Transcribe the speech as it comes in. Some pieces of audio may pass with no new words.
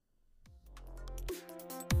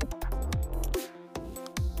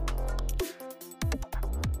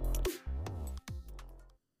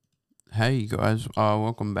Hey guys,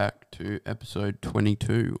 welcome back to episode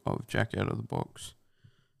 22 of Jack Out of the Box.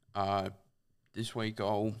 This week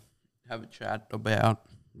I'll have a chat about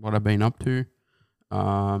what I've been up to,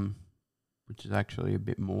 which is actually a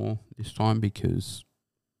bit more this time because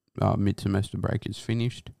mid-semester break is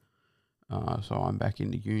finished. So I'm back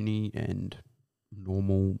into uni and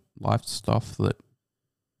normal life stuff that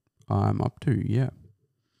I'm up to, yeah.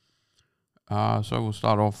 So we'll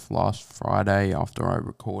start off last Friday after I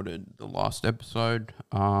recorded the last episode.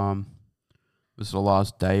 It was the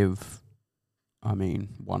last day of,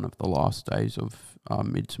 one of the last days of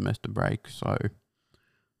mid-semester break. So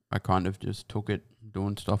I kind of just took it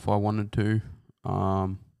doing stuff I wanted to. I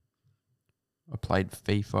played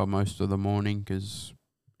FIFA most of the morning because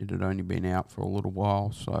it had only been out for a little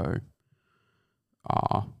while. So,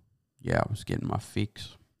 I was getting my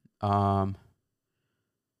fix.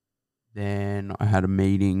 Then I had a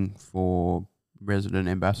meeting for resident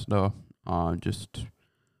ambassador, just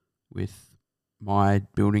with my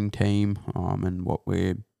building team, and what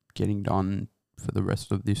we're getting done for the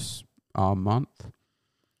rest of this month,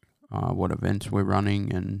 what events we're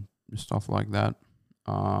running and stuff like that.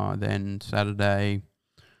 Then Saturday,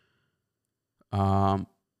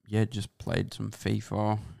 just played some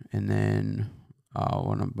FIFA, and then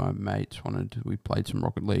one of my mates we played some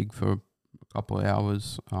Rocket League for couple of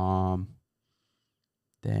hours.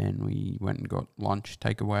 Then we went and got lunch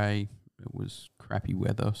takeaway. It was crappy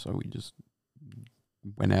weather, so we just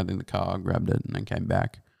went out in the car, grabbed it, and then came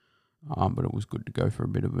back. But it was good to go for a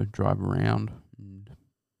bit of a drive around and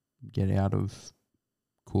get out of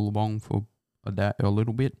Coolabong for a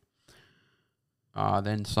little bit.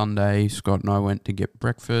 Then Sunday, Scott and I went to get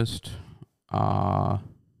breakfast. Then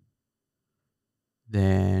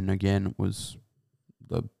again, it was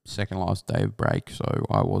the second last day of break, so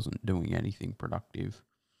I wasn't doing anything productive.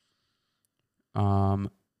 I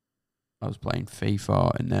was playing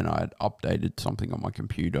FIFA, and then I had updated something on my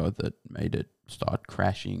computer that made it start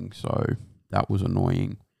crashing, so that was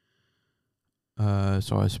annoying.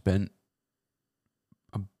 So I spent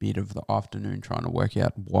a bit of the afternoon trying to work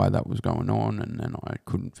out why that was going on, and then I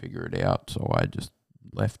couldn't figure it out, so I just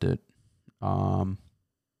left it. And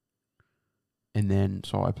then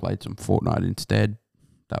so I played some Fortnite instead.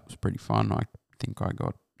 That was pretty fun. I think I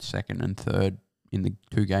got second and third in the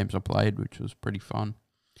 2 games I played, which was pretty fun.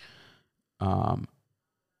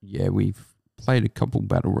 We've played a couple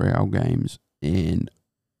Battle Royale games, and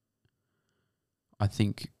I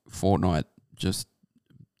think Fortnite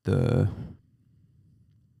the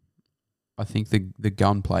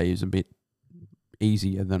gunplay is a bit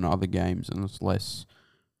easier than other games, and it's less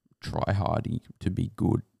try-hardy to be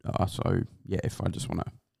good. If I just want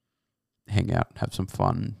to hang out, have some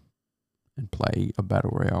fun, and play a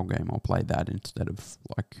Battle Royale game, I'll play that instead of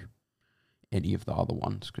like any of the other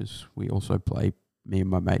ones, because me and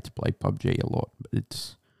my mates play PUBG a lot, but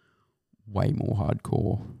it's way more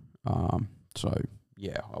hardcore. I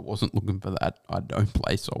wasn't looking for that. I don't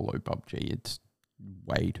play solo PUBG. It's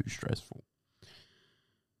way too stressful.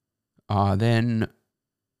 Then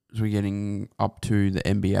as we're getting up to the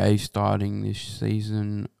NBA starting this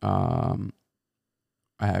season,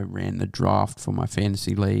 I ran the draft for my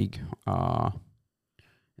fantasy league. And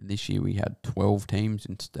this year we had 12 teams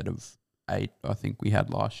instead of 8, I think we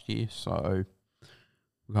had last year. So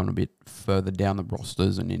we've gone a bit further down the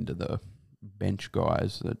rosters and into the bench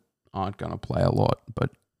guys that aren't going to play a lot,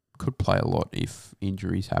 but could play a lot if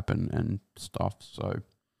injuries happen and stuff. So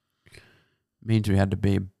it means we had to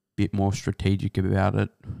be a bit more strategic about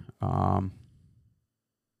it,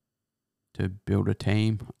 to build a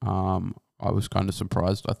team. I was kind of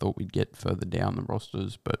surprised. I thought we'd get further down the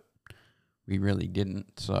rosters, but we really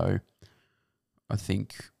didn't. So I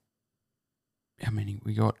think, how many?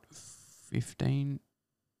 We got 13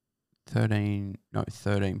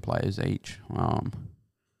 players each.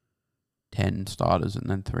 10 starters and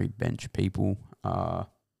then 3 bench people.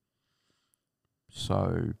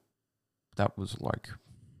 So that was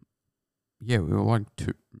we were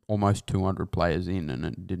almost 200 players in, and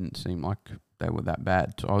it didn't seem like they were that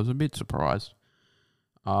bad. So I was a bit surprised.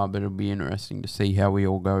 But it'll be interesting to see how we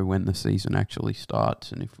all go when the season actually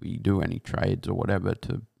starts, and if we do any trades or whatever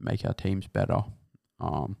to make our teams better.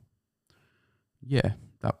 That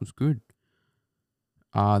was good.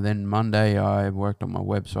 Then Monday I worked on my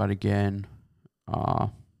website again.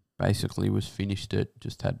 Basically finished it,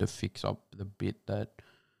 just had to fix up the bit that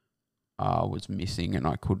was missing and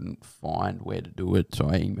I couldn't find where to do it, so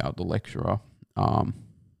I emailed the lecturer.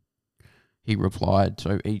 He replied,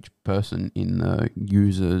 so each person in the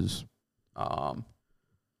user's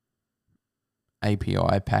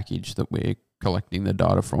API package that we're collecting the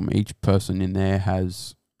data from, each person in there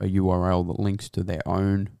has a URL that links to their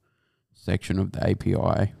own section of the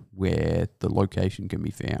API where the location can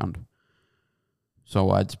be found. So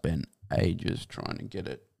I'd spent ages trying to get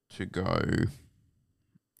it to go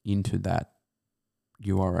into that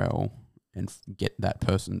URL and get that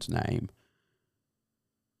person's name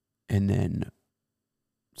and then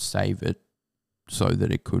save it so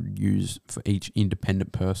that it could use for each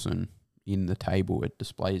independent person in the table it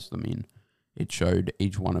displays them in. It showed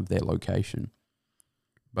each one of their location.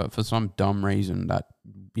 But for some dumb reason that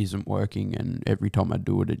isn't working, and every time I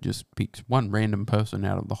do it, it just picks one random person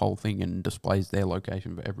out of the whole thing and displays their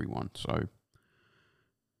location for everyone. So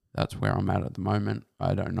that's where I'm at the moment.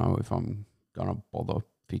 I don't know if I'm going to bother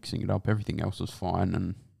fixing it up. Everything else is fine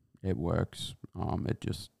and it works. It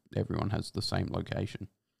just, everyone has the same location,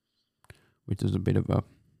 which is a bit of a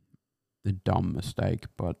dumb mistake,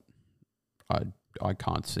 but I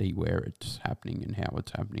can't see where it's happening and how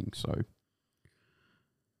it's happening. So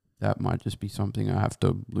that might just be something I have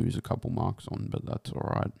to lose a couple marks on, but that's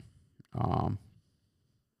all right.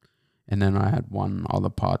 And then I had one other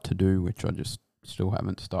part to do, which I just still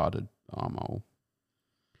haven't started. I'm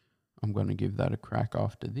going to give that a crack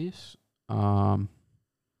after this. And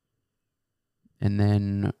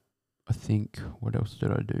then I think, what else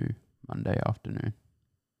did I do Monday afternoon?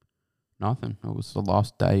 Nothing. It was the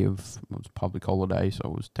last day of, it was public holiday, so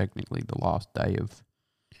it was technically the last day of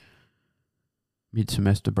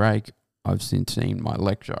mid-semester break. I've since seen my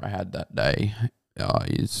lecture I had that day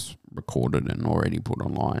is recorded and already put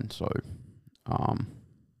online. So,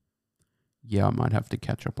 yeah, I might have to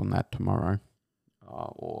catch up on that tomorrow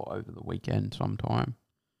or over the weekend sometime.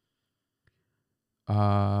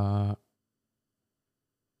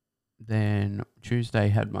 Then Tuesday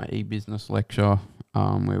had my e-business lecture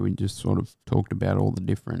where we just sort of talked about all the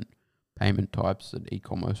different payment types that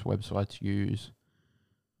e-commerce websites use.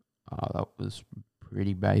 That was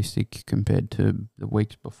pretty basic compared to the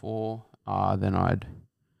weeks before.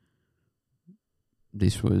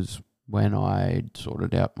 This was when I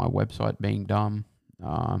sorted out my website being done.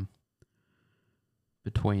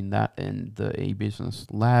 Between that and the e-business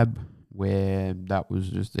lab, where that was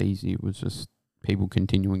just easy. It was just people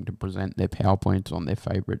continuing to present their PowerPoints on their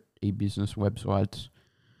favorite e-business websites.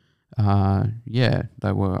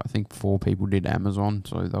 They were, I think 4 people did Amazon,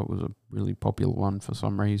 so that was a really popular one for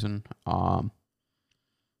some reason. And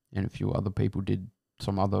a few other people did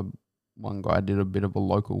one guy did a bit of a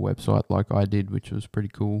local website like I did, which was pretty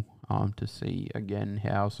cool to see again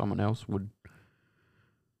how someone else would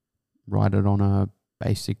write it on a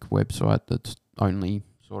basic website that's only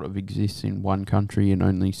sort of exists in one country and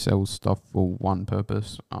only sells stuff for one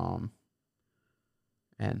purpose.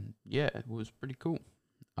 And yeah, it was pretty cool.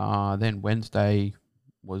 Then Wednesday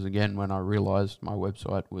was again when I realized my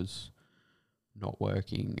website was not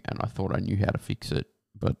working and I thought I knew how to fix it,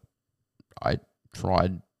 but I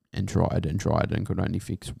tried and could only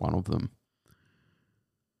fix one of them,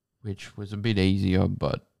 which was a bit easier,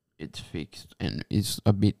 but it's fixed and is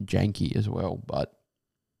a bit janky as well, but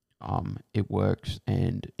it works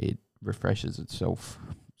and it refreshes itself.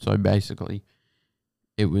 So basically,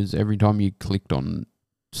 it was every time you clicked on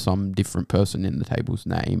some different person in the table's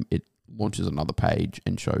name, it launches another page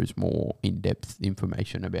and shows more in-depth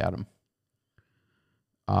information about them.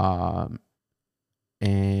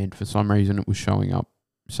 And for some reason, it was showing up.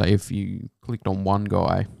 Say if you clicked on one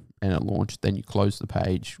guy and it launched, then you close the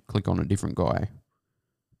page, click on a different guy,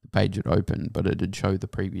 the page had opened, but it'd show the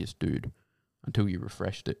previous dude until you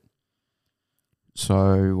refreshed it.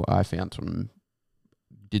 So I did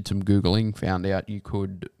some Googling, found out you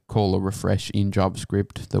could call a refresh in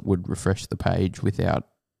JavaScript that would refresh the page without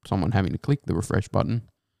someone having to click the refresh button.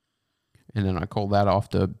 And then I call that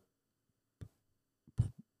after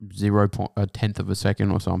a tenth of a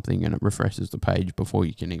second or something, and it refreshes the page before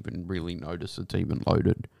you can even really notice it's even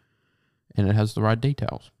loaded. And it has the right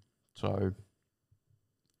details. So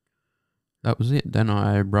that was it. Then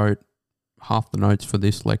I wrote half the notes for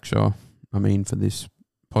this for this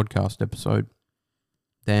podcast episode.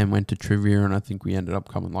 Then went to trivia, and I think we ended up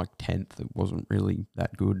coming like 10th. It wasn't really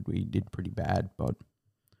that good. We did pretty bad, but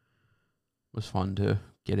it was fun to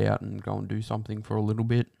get out and go and do something for a little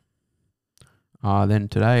bit. Then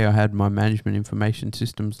today I had my management information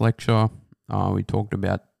systems lecture. We talked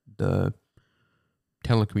about the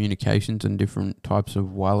telecommunications and different types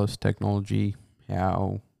of wireless technology,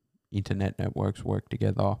 how internet networks work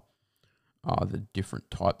together, the different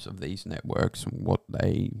types of these networks and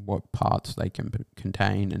what parts they can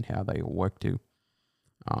contain and how they all work to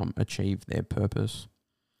achieve their purpose.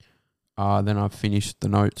 Then I've finished the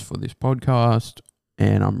notes for this podcast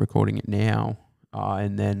and I'm recording it now.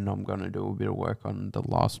 And then I'm going to do a bit of work on the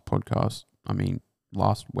last podcast.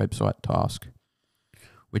 last website task,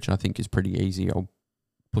 which I think is pretty easy. I'll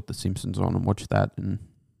put The Simpsons on and watch that and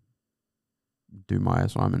do my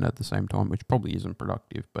assignment at the same time, which probably isn't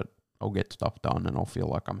productive, but I'll get stuff done and I'll feel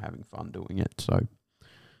like I'm having fun doing it. So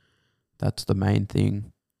that's the main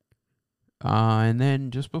thing. And then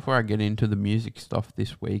just before I get into the music stuff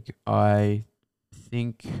this week, I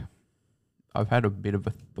think I've had a bit of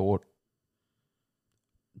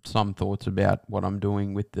some thoughts about what I'm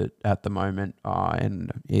doing with it at the moment.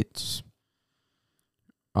 And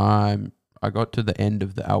I got to the end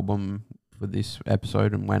of the album for this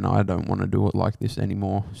episode, and when I don't want to do it like this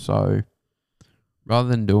anymore. So rather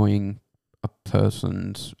than doing a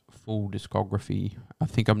person's full discography, I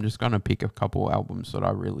think I'm just going to pick a couple albums that I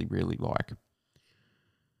really, really like.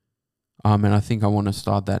 And I think I want to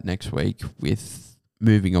start that next week with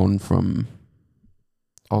moving on from...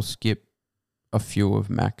 I'll skip a few of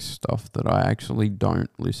Mac's stuff that I actually don't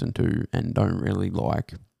listen to and don't really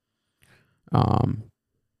like.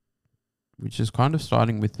 Which is kind of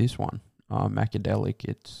starting with this one, Macadelic.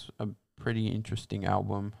 It's a pretty interesting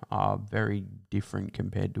album, very different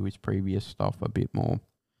compared to his previous stuff, a bit more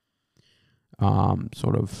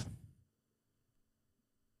sort of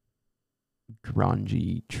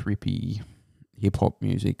grungy, trippy hip-hop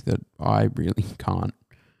music that I really can't,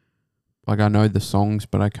 like, I know the songs,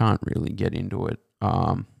 but I can't really get into it.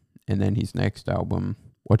 And then his next album,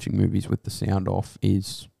 Watching Movies with the Sound Off,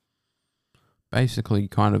 is basically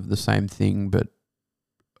kind of the same thing, but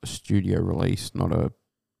a studio release, not a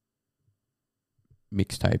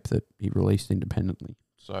mixtape that he released independently.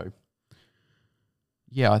 So,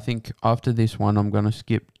 yeah, I think after this one, I'm going to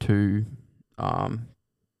skip to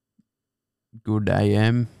Good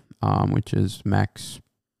AM, which is Mac's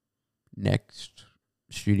next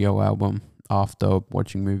studio album after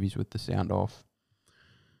Watching Movies with the Sound Off.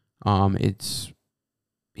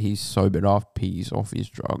 He's sobered up, he's off his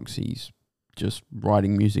drugs, he's just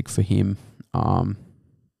writing music for him. And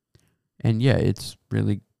yeah, it's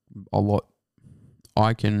really a lot.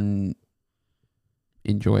 I can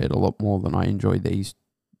enjoy it a lot more than I enjoy these,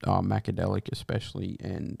 Macadelic especially,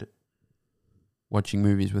 and Watching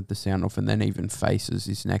Movies with the Sound Off, and then even Faces,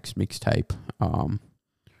 his next mixtape,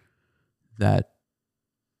 that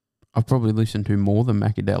I've probably listened to more than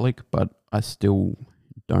Macadelic, but I still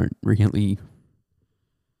don't really...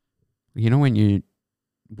 You know when you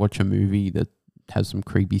watch a movie that has some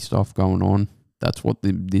creepy stuff going on? That's what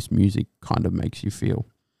this music kind of makes you feel.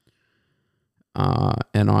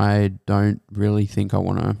 And I don't really think I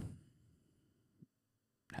want to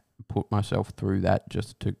put myself through that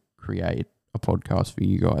just to create a podcast for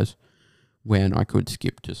you guys, when I could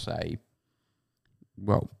skip to, say,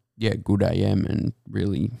 well, yeah, Good AM, and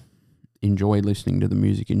really enjoy listening to the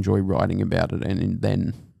music, enjoy writing about it, and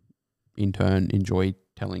then in turn enjoy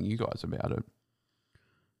telling you guys about it.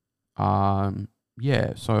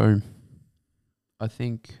 Yeah, so I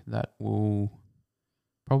think that will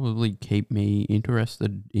probably keep me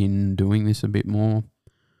interested in doing this a bit more.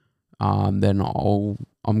 Then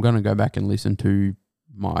I'm going to go back and listen to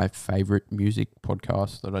my favorite music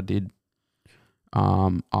podcast that I did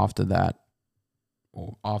after that,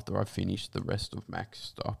 or after I finish the rest of Mac's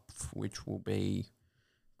stuff, which will be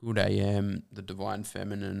Good AM, The Divine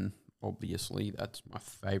Feminine. Obviously, that's my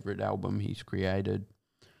favorite album he's created.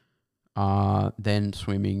 Then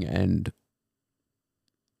Swimming, and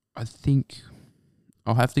I think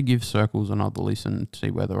I'll have to give Circles another listen to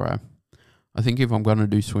see whether I think if I'm going to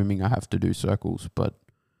do Swimming, I have to do Circles, but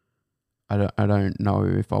I don't know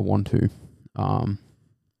if I want to.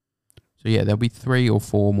 So yeah, there'll be 3 or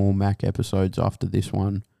 4 more Mac episodes after this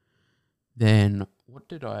one. Then what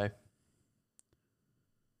did I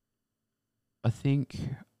think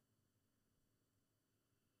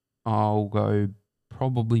I'll go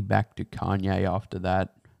probably back to Kanye after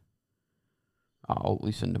that. I'll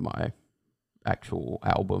listen to my actual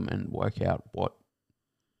album and work out what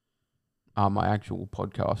my actual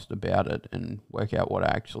podcast about it, and work out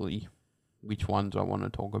which ones I want to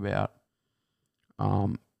talk about.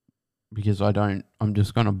 Because I'm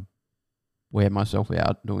just going to wear myself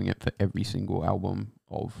out doing it for every single album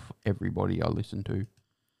of everybody I listen to.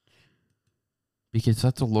 Because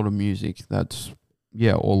that's a lot of music. That's,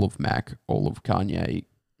 yeah, all of Mac, all of Kanye.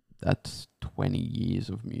 That's 20 years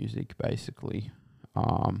of music, basically.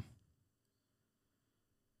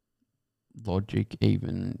 Logic,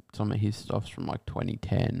 even some of his stuff's from like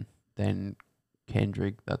 2010. Then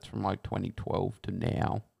Kendrick, that's from like 2012 to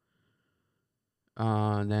now.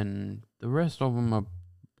 Then the rest of them are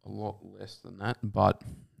a lot less than that, but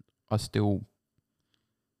I still,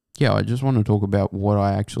 yeah, I just want to talk about what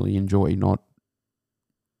I actually enjoy, not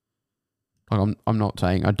like I'm not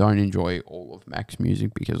saying I don't enjoy all of Mac's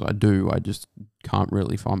music, because I do. I just can't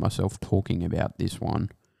really find myself talking about this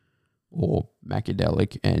one or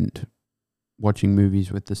Macadelic and watching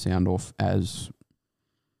movies with the sound off as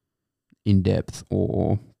in depth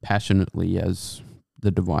or passionately as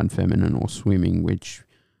The Divine Feminine or Swimming, which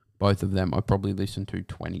both of them I probably listened to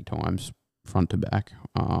 20 times front to back.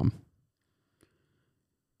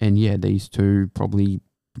 And yeah, these two probably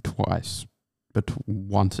twice, but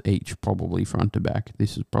once each probably front to back.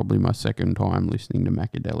 This is probably my second time listening to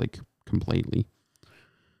Macadelic completely.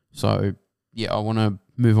 So yeah, I want to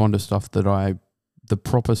move on to stuff that the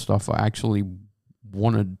proper stuff I actually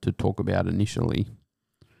wanted to talk about initially,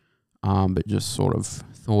 but just sort of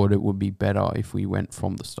thought it would be better if we went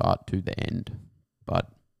from the start to the end. But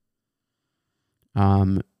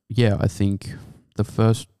yeah, I think the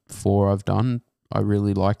first 4 I've done, I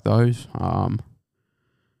really like those. And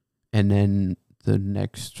then the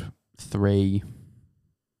next 3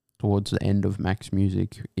 towards the end of Mac's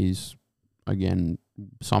music is, again,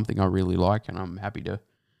 something I really like, and I'm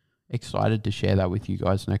excited to share that with you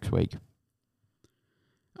guys next week.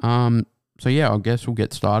 So yeah, I guess we'll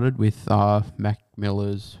get started with Mac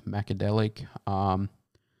Miller's Macadelic.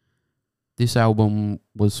 This album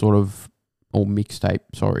was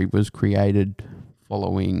mixtape, was created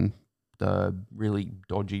following the really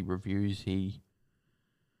dodgy reviews he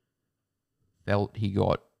felt he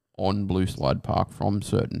got on Blue Slide Park from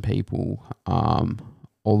certain people.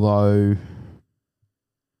 Although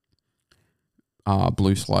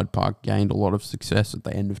Blue Slide Park gained a lot of success at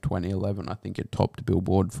the end of 2011. I think it topped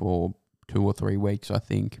Billboard for 2 or 3 weeks, I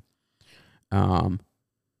think. Mac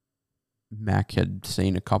had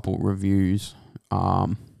seen a couple reviews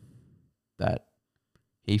that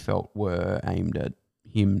he felt were aimed at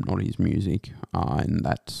him, not his music, and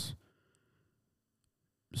that's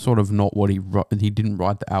sort of not what he didn't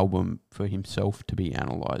write the album for himself to be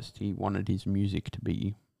analysed. He wanted his music to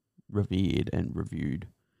be revered and reviewed,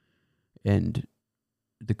 and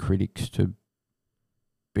the critics to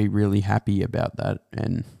be really happy about that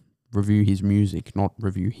and review his music, not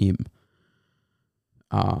review him.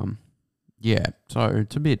 Yeah, so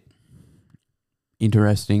it's a bit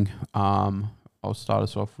interesting. I'll start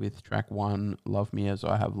us off with track 1, Love Me As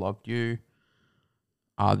I Have Loved You.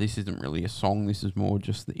 This isn't really a song, this is more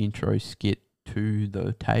just the intro skit to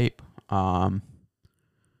the tape.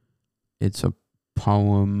 It's a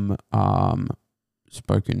poem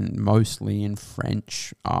spoken mostly in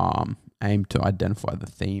French, aimed to identify the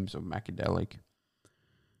themes of Macadelic.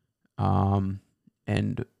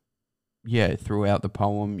 And yeah, throughout the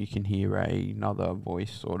poem you can hear another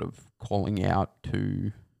voice sort of calling out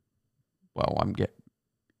to,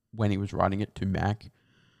 when he was writing it, to Mac.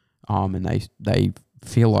 And they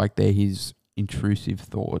feel like they're his intrusive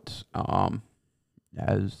thoughts,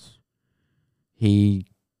 as he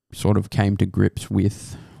sort of came to grips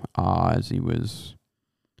with, as he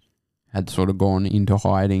had sort of gone into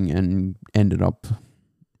hiding and ended up,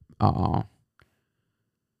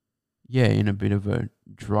 in a bit of a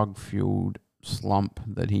drug-fueled slump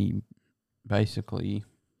that he basically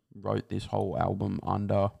wrote this whole album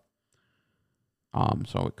under.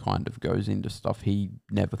 So it kind of goes into stuff he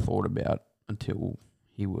never thought about until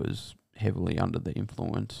he was heavily under the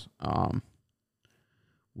influence,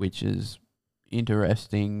 which is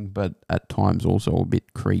interesting, but at times also a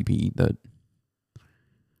bit creepy that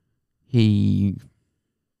he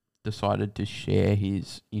decided to share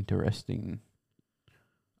his interesting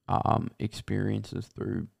experiences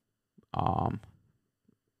through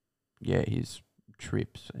his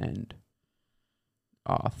trips and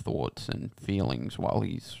thoughts and feelings while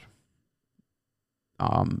he's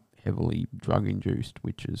heavily drug induced,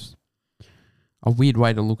 which is a weird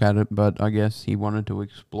way to look at it, but I guess he wanted to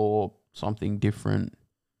explore something different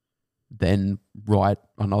than write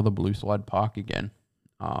another Blue Slide Park again,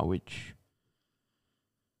 which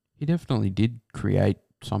he definitely did create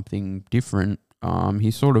something different.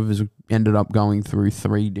 He sort of ended up going through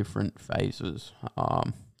 3 different phases.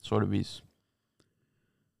 Sort of his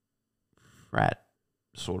frat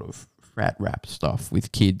rap stuff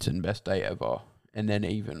with Kids and Best Day Ever, and then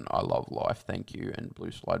even I Love Life, Thank You, and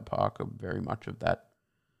Blue Slide Park are very much of that.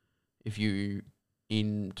 If you,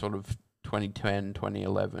 in sort of 2010,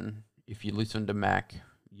 2011, if you listened to Mac,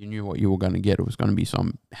 you knew what you were going to get. It was going to be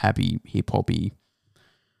some happy, hip-hoppy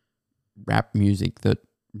rap music that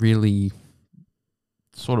really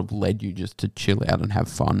sort of led you just to chill out and have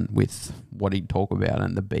fun with what he'd talk about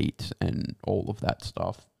and the beats and all of that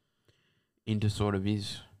stuff, into sort of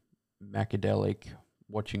his Macadelic,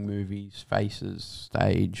 watching movies, faces,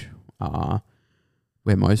 stage,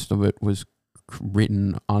 where most of it was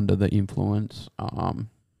written under the influence.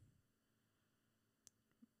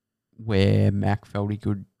 where Mac felt he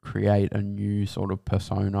could create a new sort of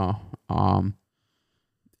persona, and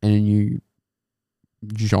a new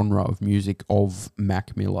genre of music of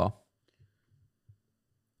Mac Miller,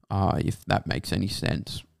 if that makes any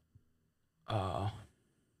sense.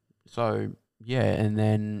 So yeah, and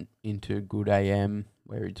then into Good AM,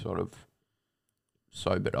 where he'd sort of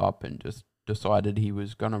sobered up and just decided he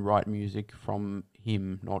was going to write music from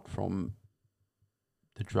him, not from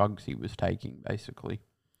the drugs he was taking, basically.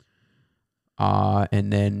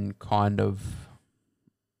 And then kind of,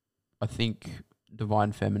 I think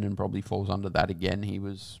Divine Feminine probably falls under that again. He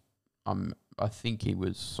was, I think he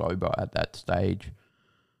was sober at that stage,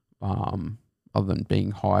 other than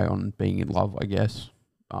being high on being in love, I guess.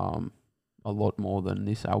 A lot more than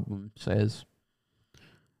this album says.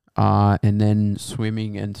 And then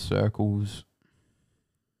Swimming and Circles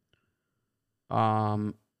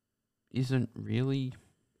isn't really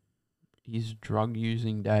his drug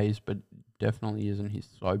using days, but definitely isn't his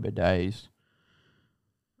sober days.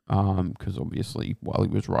 Because obviously while he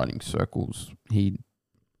was writing Circles, he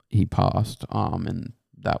passed, and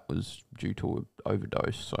that was due to an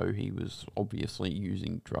overdose. So he was obviously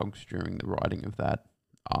using drugs during the writing of that,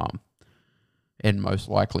 and most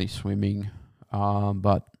likely swimming.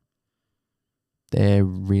 But they're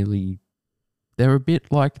a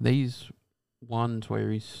bit like these ones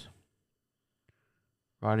where he's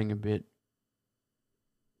writing a bit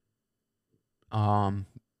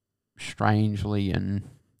strangely, and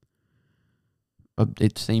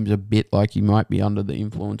it seems a bit like he might be under the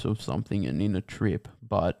influence of something and in a trip,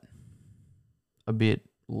 but a bit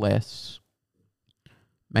less,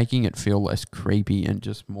 making it feel less creepy and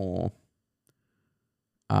just more,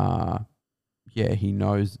 yeah, he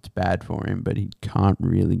knows it's bad for him, but he can't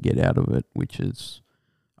really get out of it, which is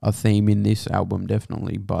a theme in this album,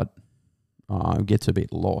 definitely, but gets a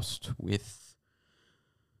bit lost with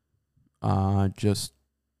just,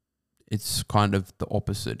 it's kind of the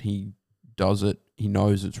opposite. He does it, he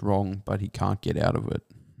knows it's wrong, but he can't get out of it,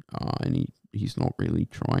 and he's not really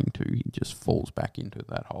trying to, he just falls back into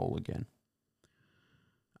that hole again.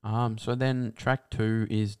 So then track 2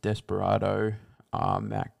 is Desperado.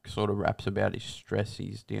 Mac sort of raps about his stress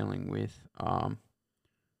he's dealing with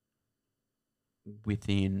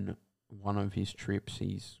within one of his trips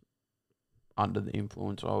he's under the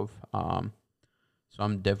influence of.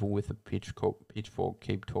 Some devil with a pitchfork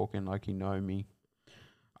keep talking like you know me.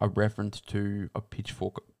 A reference to a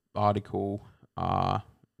Pitchfork article,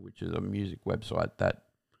 which is a music website that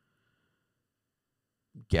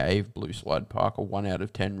gave Blue Slide Park a 1 out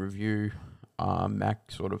of 10 review.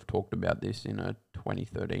 Mac sort of talked about this in a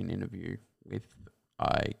 2013 interview with,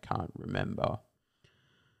 I can't remember,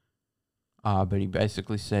 but he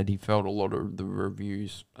basically said he felt a lot of the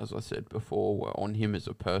reviews, as I said before, were on him as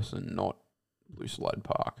a person, not Blue Slide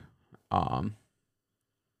Park.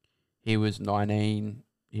 He was 19.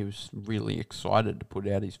 He was really excited to put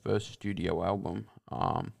out his first studio album.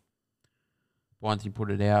 Once he put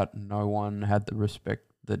it out, no one had the respect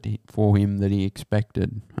for him that he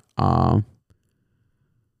expected.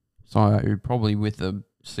 So probably with the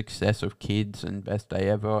success of Kids and Best Day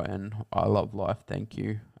Ever and I Love Life, Thank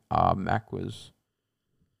You, Mac was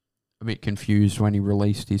a bit confused when he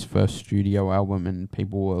released his first studio album, and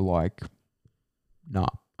people were like, "Nah,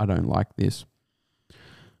 I don't like this."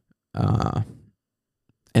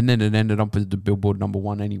 And then it ended up as the Billboard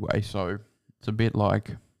 #1 anyway, so it's a bit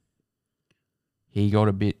like he got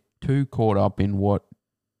a bit too caught up in what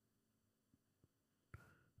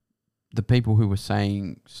the people who were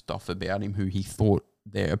saying stuff about him, who he thought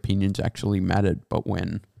their opinions actually mattered. But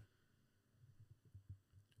when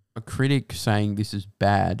a critic saying this is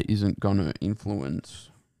bad isn't going to influence,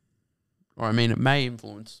 or I mean, it may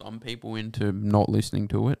influence some people into not listening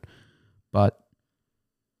to it, but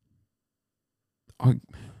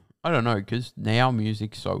I don't know, because now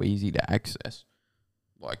music's so easy to access.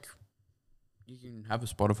 Like, you can have a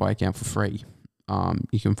Spotify account for free.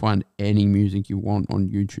 You can find any music you want on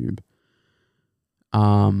YouTube.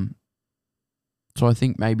 So I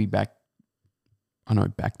think maybe back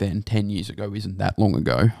then, 10 years ago isn't that long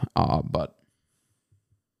ago, but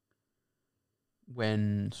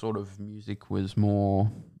when sort of music was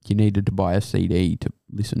more, you needed to buy a CD to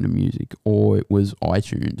listen to music, or it was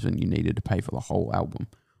iTunes and you needed to pay for the whole album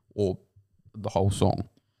or the whole song.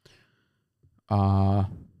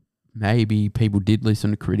 Maybe people did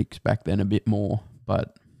listen to critics back then a bit more,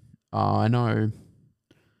 but I know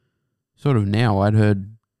sort of now I'd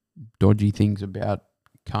heard dodgy things about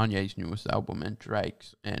Kanye's newest album and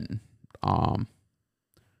Drake's, and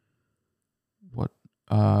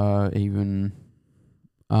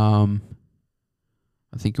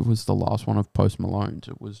I think it was the last one of Post Malone's.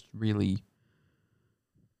 It was really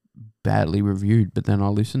badly reviewed, but then I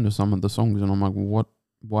listened to some of the songs and I'm like, what?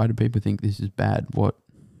 Why do people think this is bad? What?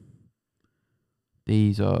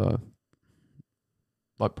 These are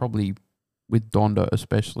like probably with Donda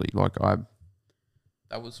especially. Like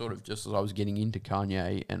that was sort of just as I was getting into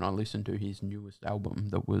Kanye and I listened to his newest album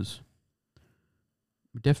that was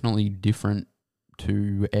definitely different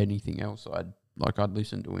to anything else I'd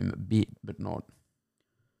listened to him a bit, but not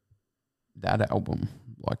that album,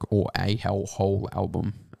 or a whole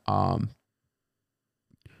album.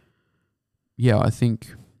 Yeah, I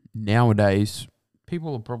think nowadays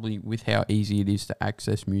people are probably, with how easy it is to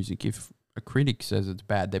access music, if a critic says it's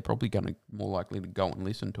bad, they're probably going to more likely to go and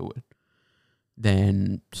listen to it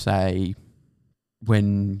than, say,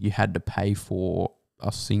 when you had to pay for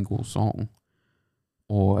a single song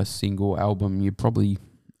or a single album. You're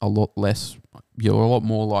a lot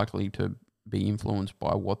more likely to be influenced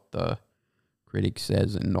by what the critic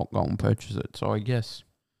says and not go and purchase it. So I guess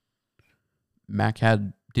Mac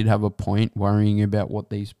did have a point worrying about what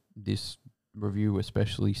this review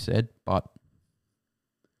especially said, but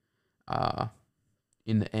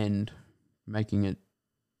in the end, making it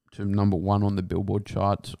to number one on the Billboard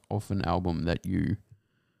charts off an album that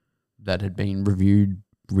had been reviewed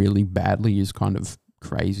really badly is kind of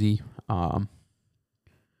crazy. So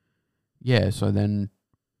then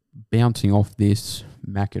bouncing off this,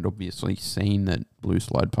 Mac had obviously seen that Blue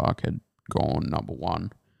Slide Park had gone number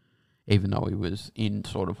one, even though he was in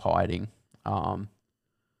sort of hiding. I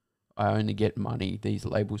only get money. These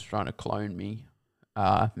labels trying to clone me.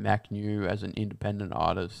 Mac knew as an independent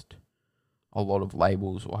artist, a lot of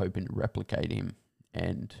labels were hoping to replicate him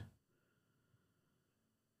and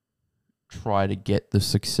try to get the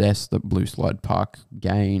success that Blue Slide Park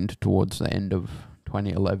gained towards the end of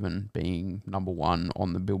 2011, being number one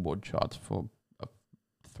on the Billboard charts for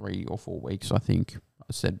 3 or 4 weeks, I think I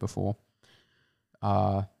said before.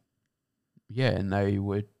 And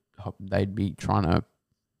they'd be trying to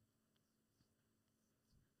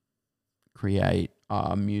create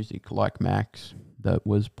music like Mac's that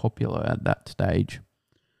was popular at that stage.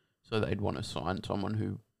 So they'd want to sign someone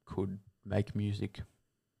who could make music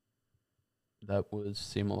that was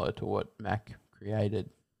similar to what Mac created.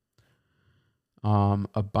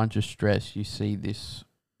 A bunch of stress. You see this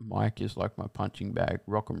mic is like my punching bag.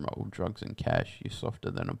 Rock and roll, drugs and cash. You're softer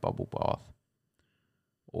than a bubble bath.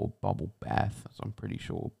 Or bubble bath, as I'm pretty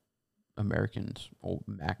sure Americans or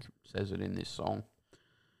Mac says it in this song.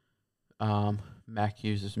 Mac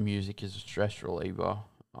uses music as a stress reliever.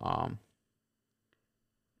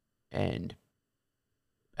 And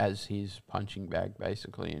as his punching bag,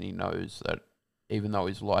 basically. And he knows that even though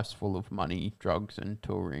his life's full of money, drugs and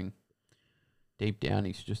touring, deep down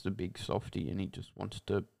he's just a big softie and he just wants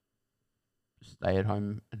to stay at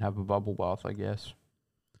home and have a bubble bath, I guess.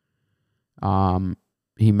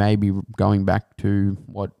 He may be going back to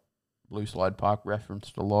what Blue Slide Park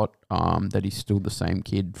referenced a lot, that he's still the same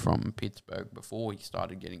kid from Pittsburgh before he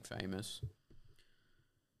started getting famous.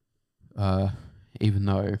 Even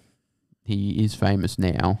though he is famous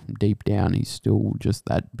now, deep down he's still just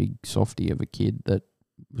that big softie of a kid that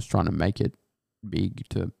was trying to make it big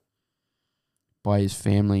to buy his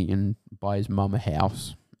family and buy his mum a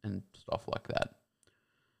house and stuff like that.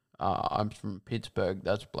 I'm from Pittsburgh,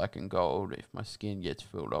 that's black and gold. If my skin gets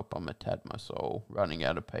filled up, I'ma tat my soul. Running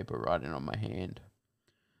out of paper, writing on my hand.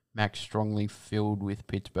 Mac strongly filled with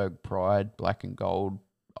Pittsburgh pride. Black and gold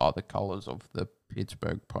are the colours of the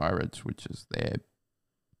Pittsburgh Pirates, which is their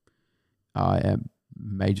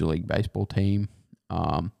Major League Baseball team.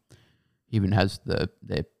 Even has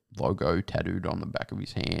their logo tattooed on the back of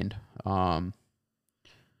his hand.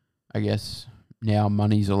 I guess now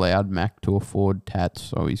money's allowed Mac to afford tats,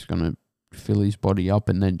 so he's going to fill his body up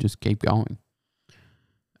and then just keep going.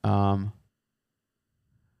 I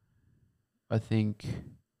think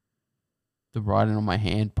the writing on my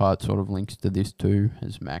hand part sort of links to this too,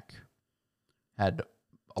 as Mac had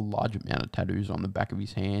a large amount of tattoos on the back of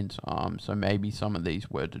his hands. So maybe some of these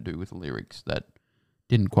were to do with lyrics that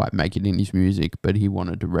didn't quite make it in his music, but he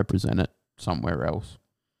wanted to represent it somewhere else.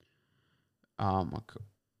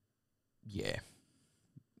 Yeah.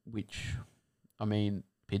 Which, I mean,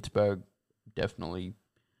 Pittsburgh definitely,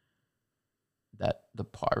 that the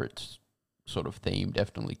Pirates sort of theme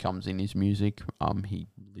definitely comes in his music. He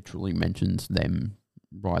literally mentions them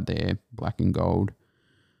right there, black and gold.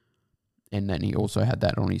 And then he also had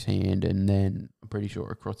that on his hand, and then I'm pretty sure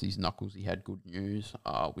across his knuckles he had Good News,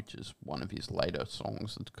 which is one of his later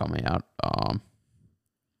songs that's come out.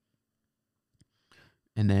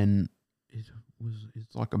 And then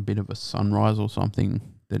it's like a bit of a sunrise or something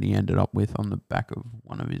that he ended up with on the back of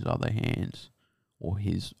one of his other hands, or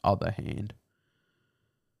his other hand.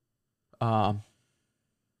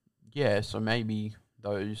 Yeah, so maybe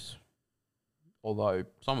those, although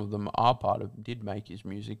some of them are did make his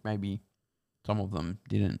music, maybe some of them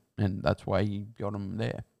didn't, and that's why he got them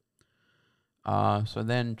there. So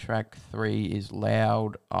then track 3 is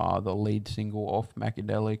Loud, the lead single off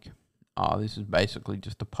Macadelic. This is basically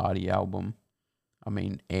just a party album.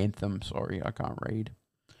 Anthem, sorry, I can't read.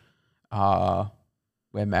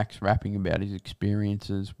 Where Mac's rapping about his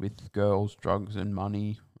experiences with girls, drugs, and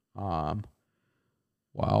money,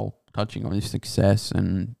 while touching on his success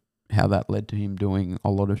and how that led to him doing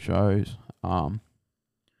a lot of shows.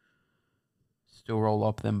 Still roll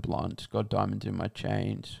up them blunts, got diamonds in my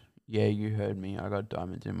chains. Yeah, you heard me, I got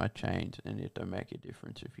diamonds in my chains, and it don't make a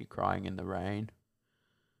difference if you're crying in the rain.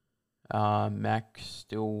 Mac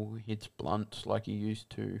still hits blunts like he used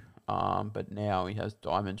to, but now he has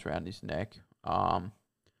diamonds around his neck.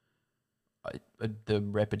 The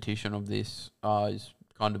repetition of this is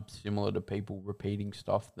kind of similar to people repeating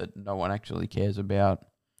stuff that no one actually cares about,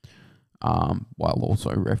 while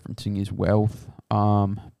also referencing his wealth.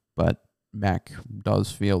 But Mac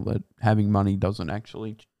does feel that having money doesn't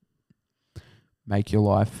actually make your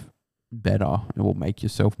life better. It will make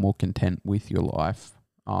yourself more content with your life.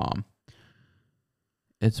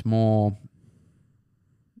 It's more,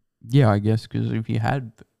 yeah, I guess, because if you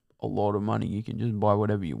had a lot of money, you can just buy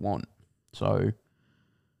whatever you want. So,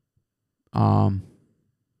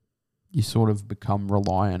 you sort of become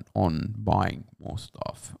reliant on buying more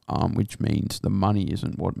stuff, which means the money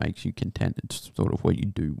isn't what makes you content. It's sort of what you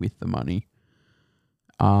do with the money,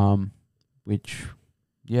 which,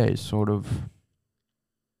 yeah, is sort of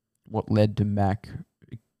what led to Mac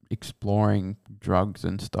exploring drugs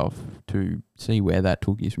and stuff to see where that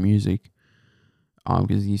took his music.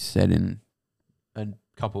 Because he said in a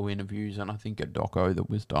couple of interviews, and I think a doco that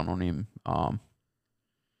was done on him,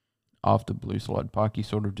 after Blue Slide Park, he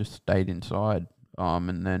sort of just stayed inside,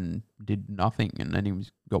 and then did nothing, and then he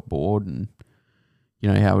got bored, and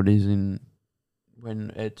you know how it is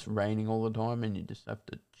when it's raining all the time, and you just have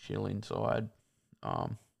to chill inside.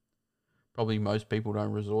 Probably most people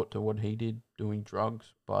don't resort to what he did, doing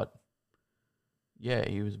drugs, but yeah,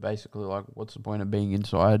 he was basically like, what's the point of being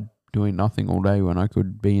inside doing nothing all day when I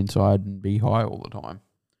could be inside and be high all the time?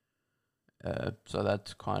 So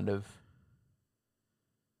that's kind of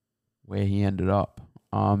where he ended up.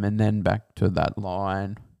 And then back to that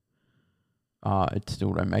line, it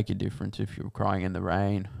still don't make a difference if you're crying in the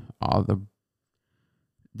rain.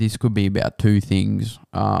 This could be about two things.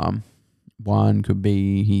 One could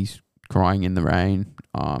be he's crying in the rain,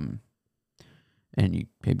 and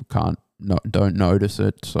people don't notice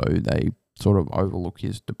it, so they sort of overlook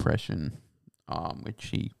his depression, which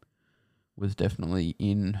he was definitely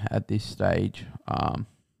in at this stage.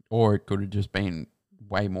 Or it could have just been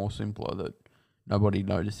way more simpler, that nobody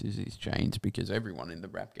notices his chains because everyone in the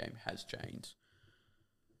rap game has chains.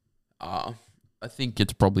 I think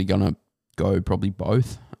it's probably gonna go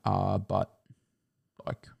both. But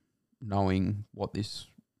like, knowing what this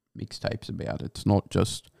mixtape's about, it's not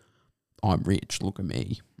just I'm rich, look at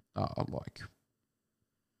me.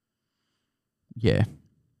 Yeah,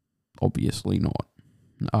 obviously not.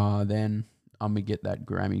 Then I'm gonna get that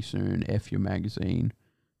Grammy soon. F your magazine.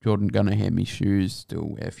 Jordan gonna hand me shoes.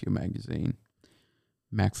 Still F your magazine.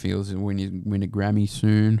 Mac feels he'll win a Grammy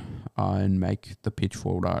soon, and make the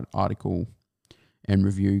Pitchfork article and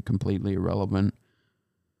review completely irrelevant.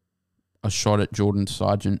 A shot at Jordan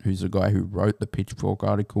Sargent, who's the guy who wrote the Pitchfork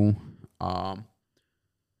article, and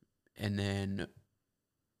then,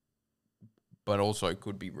 but also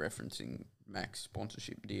could be referencing Mac's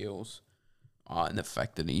sponsorship deals, and the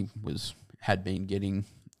fact that he had been getting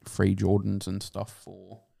free Jordans and stuff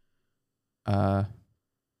for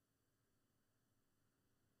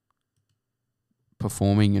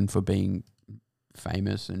performing and for being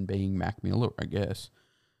famous and being Mac Miller, I guess.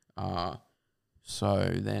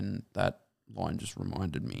 So then that line just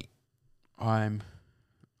reminded me, I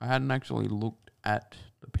hadn't actually looked at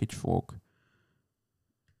the Pitchfork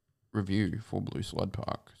review for Blue Slide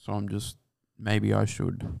Park, so maybe I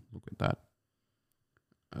should look at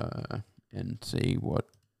that and see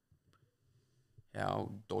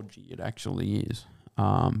how dodgy it actually is.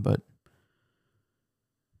 But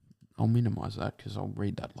I'll minimize that because I'll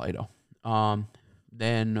read that later.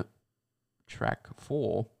 Then track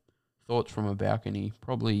 4, Thoughts from a Balcony,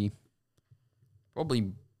 probably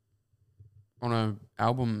on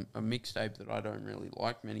a mixtape that I don't really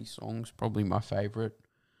like many songs, probably my favorite.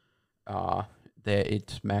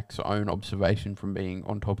 It's Mac's own observation from being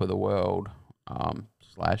on top of the world, / on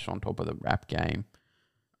top of the rap game,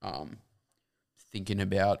 um, thinking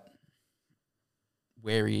about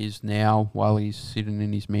where he is now while he's sitting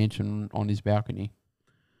in his mansion on his balcony.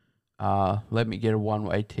 Let me get a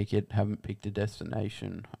one-way ticket. Haven't picked a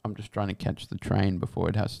destination. I'm just trying to catch the train before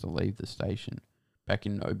it has to leave the station.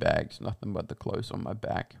 Packing no bags, nothing but the clothes on my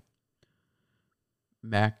back.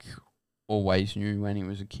 Mac always knew when he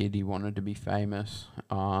was a kid he wanted to be famous.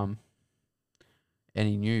 And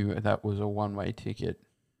he knew that was a one-way ticket.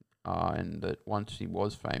 And that once he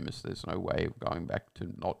was famous, there's no way of going back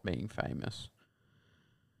to not being famous.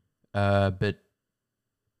 But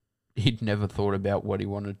he'd never thought about what he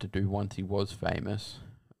wanted to do once he was famous.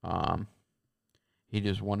 He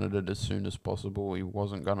just wanted it as soon as possible. He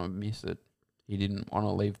wasn't going to miss it. He didn't want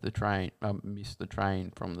to leave the train, miss the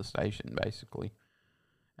train from the station, basically,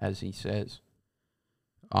 as he says.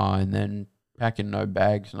 And then packing no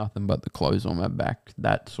bags, nothing but the clothes on my back.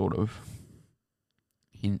 That sort of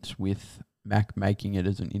hints with Mac making it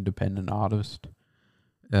as an independent artist.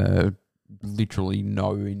 Literally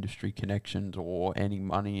no industry connections or any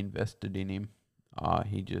money invested in him.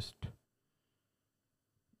 He just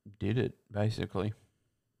did it, basically.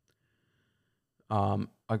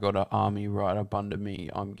 I got an army right up under me.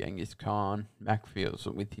 I'm Genghis Khan. Mac feels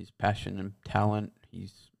that with his passion and talent,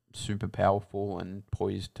 he's super powerful and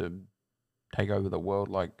poised to take over the world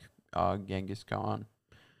like Genghis Khan.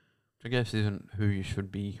 Which I guess isn't who you should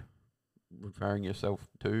be referring yourself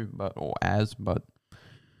to, but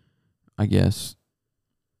I guess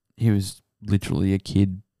he was literally a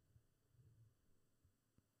kid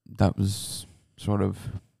that was sort of,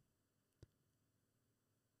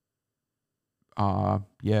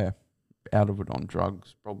 out of it on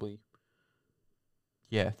drugs, probably.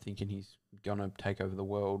 Yeah, thinking he's gonna take over the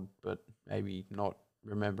world, but maybe not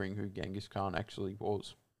remembering who Genghis Khan actually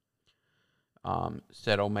was.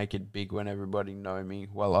 Said I'll make it big when everybody know me.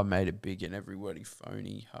 Well, I made it big and everybody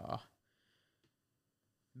phony.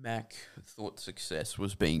 Mac thought success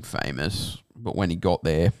was being famous, but when he got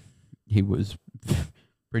there, he was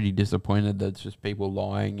pretty disappointed that it's just people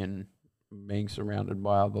lying and being surrounded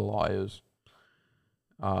by other liars.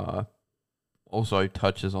 Also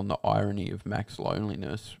touches on the irony of Mac's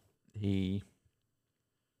loneliness. He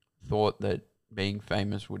thought that being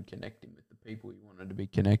famous would connect him with the people he wanted to be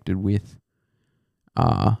connected with.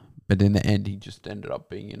 But in the end, he just ended up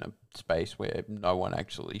being in a space where no one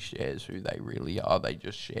actually shares who they really are. They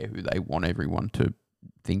just share who they want everyone to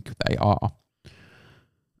think they are.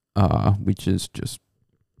 Which is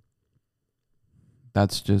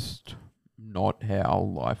that's just not how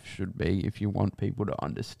life should be. If you want people to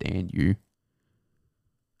understand you,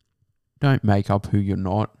 don't make up who you're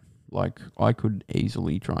not. Like, I could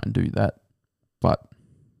easily try and do that, but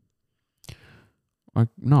I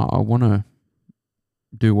want to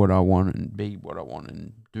do what I want and be what I want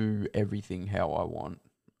and do everything how I want.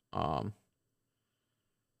 And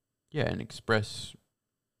express,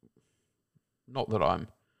 not that I'm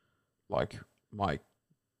like, my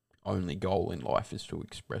only goal in life is to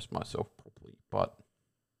express myself properly, but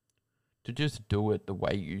to just do it the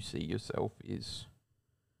way you see yourself is,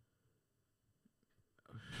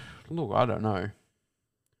 look, I don't know.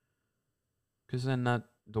 Because then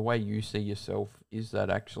the way you see yourself, is that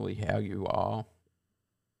actually how you are?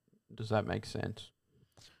 Does that make sense?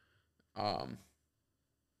 I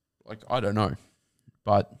don't know.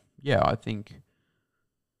 But yeah, I think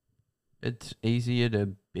it's easier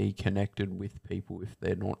to be connected with people if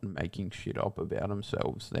they're not making shit up about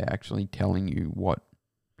themselves. They're actually telling you what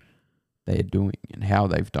they're doing and how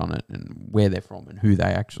they've done it and where they're from and who they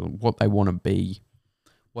actually, what they want to be,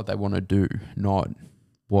 what they want to do, not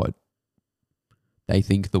what they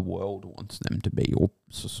think the world wants them to be, or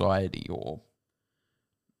society, or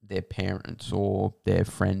their parents, or their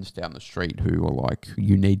friends down the street who are like,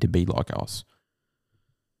 you need to be like us.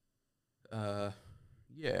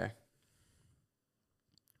 Yeah.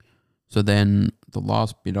 So then the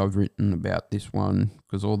last bit I've written about this one,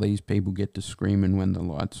 because all these people get to screaming when the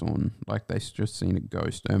light's on, like they just seen a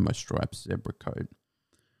ghost. Oh, my striped zebra coat.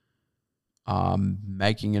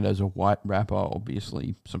 Making it as a white rapper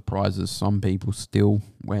obviously surprises some people still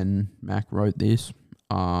when Mac wrote this.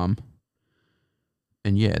 And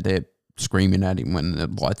yeah, they're screaming at him when the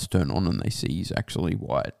lights turn on and they see he's actually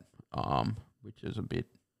white, which is a bit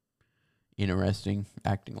interesting,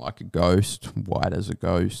 acting like a ghost, white as a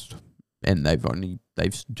ghost, and they've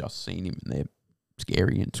just seen him and they're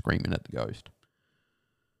scary and screaming at the ghost.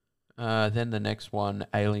 Then the next one,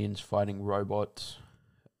 aliens fighting robots.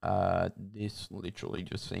 This literally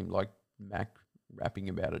just seemed like Mac rapping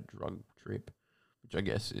about a drug trip, which I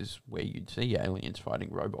guess is where you'd see aliens fighting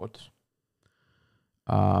robots.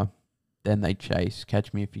 Then they chase.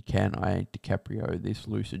 Catch me if you can. I ain't DiCaprio. This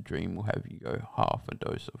lucid dream will have you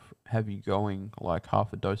going like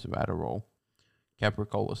half a dose of Adderall.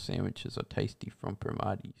 Capricola sandwiches are tasty from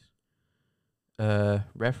Primati's.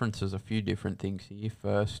 References a few different things here.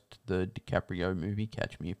 First, the DiCaprio movie,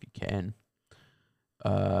 Catch Me If You Can.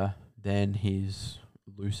 Then his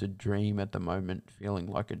lucid dream at the moment, feeling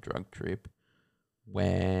like a drug trip.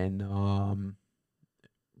 When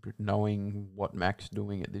knowing what Mac's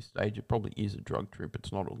doing at this stage, it probably is a drug trip.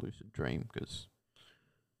 It's not a lucid dream because,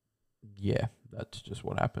 yeah, that's just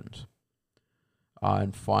what happens.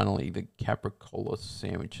 And finally, the Capricola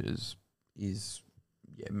sandwiches is,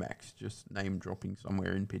 Max just name dropping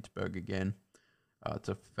somewhere in Pittsburgh again. It's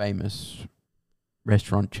a famous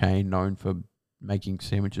restaurant chain known for making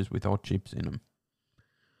sandwiches with hot chips in them.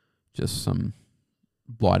 Just some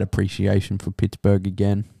blight appreciation for Pittsburgh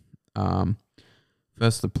again.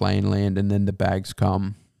 First the plane land and then the bags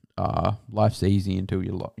come. Life's easy until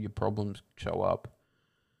your problems show up.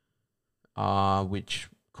 Which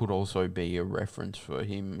could also be a reference for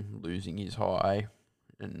him losing his high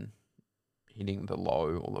and hitting the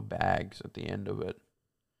low or the bags at the end of it.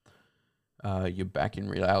 You're back in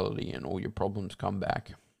reality and all your problems come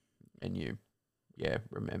back, and you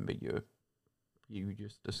remember you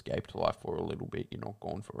just escaped life for a little bit. You're not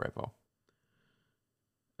gone forever.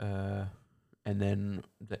 And then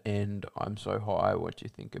the end, I'm so high, what do you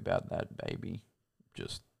think about that, baby?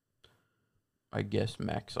 Just, I guess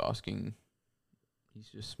Mac's asking, he's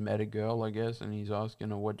just met a girl, I guess, and he's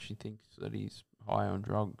asking her what she thinks that he's high on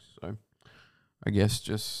drugs. So I guess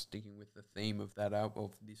just sticking with the theme of that album,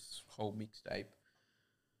 of this whole mixtape,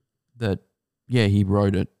 that, he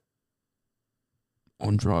wrote it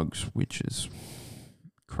on drugs, which is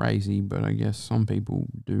crazy, but I guess some people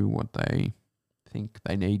do what they think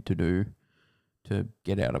they need to do to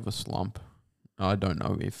get out of a slump. I don't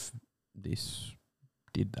know if this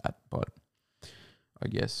did that, but I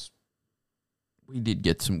guess we did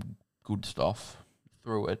get some good stuff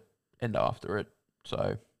through it and after it.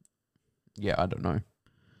 So, I don't know.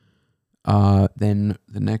 Then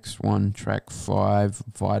the next one, track 5,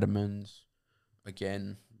 Vitamins.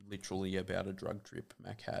 Again, literally about a drug trip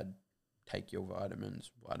Mac had. Take your vitamins.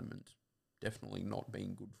 Vitamins definitely not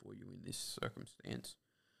being good for you in this circumstance.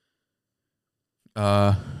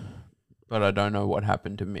 But I don't know what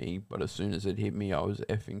happened to me, but as soon as it hit me, I was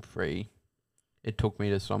effing free. It took me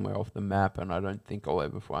to somewhere off the map, and I don't think I'll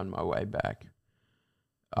ever find my way back.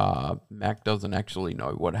 Mac doesn't actually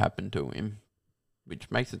know what happened to him,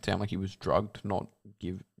 which makes it sound like he was drugged, not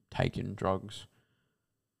taken drugs.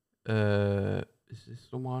 Is this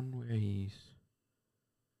the one where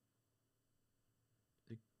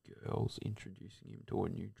the girl's introducing him to a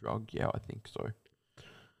new drug? Yeah, I think so.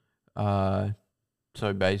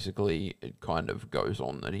 So basically, it kind of goes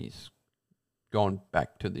on that he's gone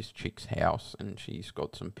back to this chick's house and she's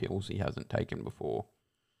got some pills he hasn't taken before.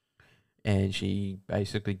 And she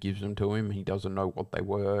basically gives them to him. He doesn't know what they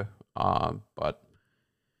were, but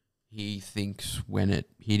he thinks when it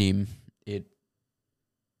hit him,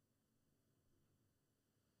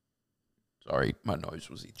 sorry, my nose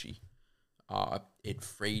was itchy. It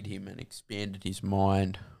freed him and expanded his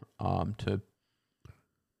mind to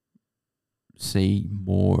see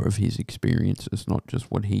more of his experiences, not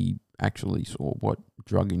just what he actually saw, what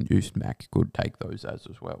drug-induced Mac could take those as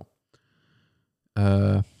well.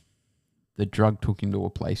 The drug took him to a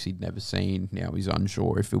place he'd never seen. Now he's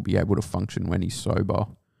unsure if he'll be able to function when he's sober.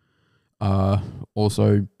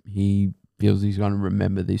 Also, he feels he's going to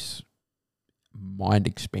remember this mind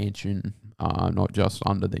expansion, not just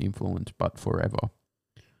under the influence, but forever.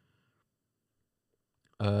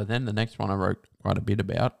 Then the next one I wrote quite a bit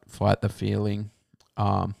about, Fight the Feeling.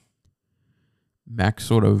 Mac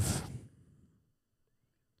sort of,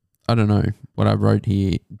 I don't know, what I wrote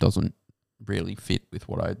here doesn't really fit with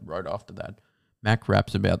what I wrote after that. Mac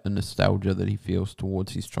raps about the nostalgia that he feels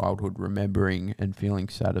towards his childhood, remembering and feeling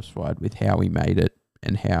satisfied with how he made it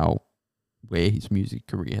and where his music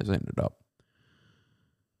career has ended up.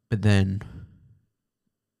 But then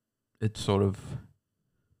it's sort of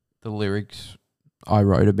the lyrics I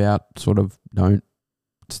wrote about sort of don't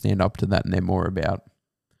stand up to that, and they're more about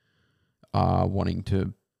wanting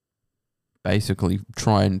to basically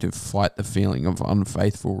trying to fight the feeling of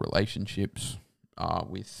unfaithful relationships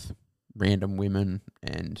with random women,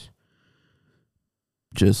 and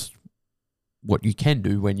just what you can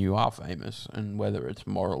do when you are famous and whether it's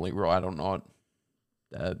morally right or not.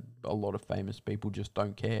 A lot of famous people just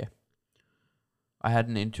don't care. I had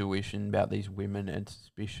an intuition about these women, and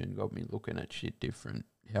suspicion got me looking at shit different.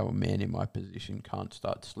 How a man in my position can't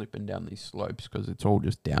start slipping down these slopes because it's all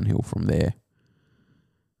just downhill from there.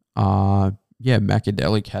 Yeah,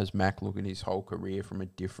 Macadelic has Mac look at his whole career from a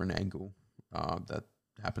different angle. That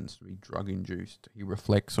happens to be drug induced. He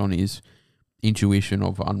reflects on his intuition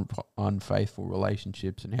of unfaithful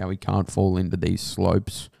relationships and how he can't fall into these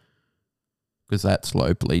slopes because that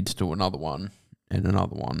slope leads to another one and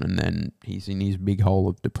another one, and then he's in his big hole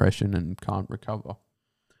of depression and can't recover.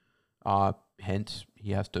 Hence,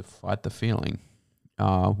 he has to fight the feeling.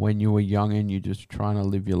 When you were young and you're just trying to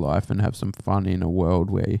live your life and have some fun in a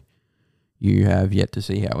world where you have yet to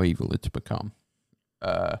see how evil it's become.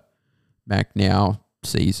 Mac now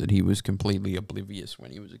sees that he was completely oblivious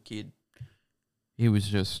when he was a kid. He was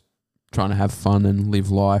just trying to have fun and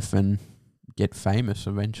live life and get famous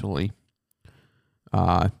eventually.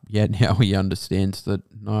 Yet now he understands that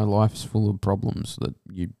no, life's full of problems that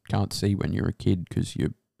you can't see when you're a kid because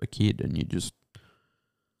you're a kid and you just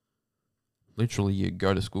literally you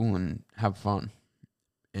go to school and have fun.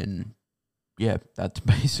 And yeah, that's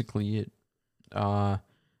basically it.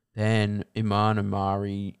 Then Iman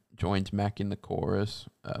Amari joins Mac in the chorus.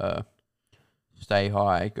 Stay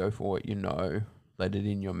high, go for what you know, let it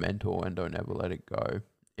in your mental and don't ever let it go.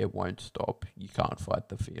 It won't stop. You can't fight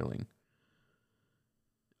the feeling.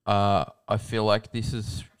 I feel like this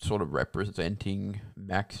is sort of representing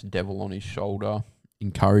Mac's devil on his shoulder,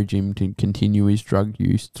 encourage him to continue his drug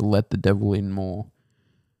use, to let the devil in more,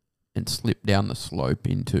 and slip down the slope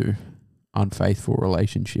into unfaithful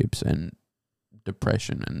relationships and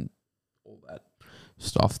depression and all that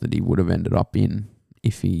stuff that he would have ended up in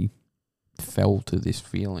if he fell to this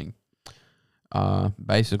feeling.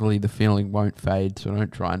 Basically, the feeling won't fade, so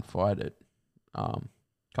don't try and fight it.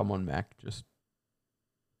 Come on, Mac, just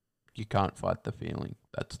you can't fight the feeling.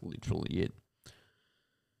 That's literally it.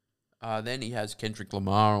 Then he has Kendrick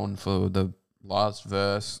Lamar on for the last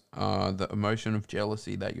verse. The emotion of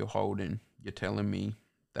jealousy that you're holding. You're telling me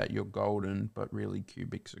that you're golden, but really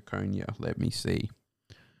cubic zirconia. Let me see.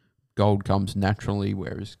 Gold comes naturally,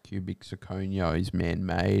 whereas cubic zirconia is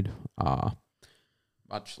man-made.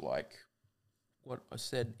 Much like what I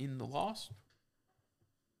said in the last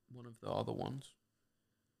one of the other ones.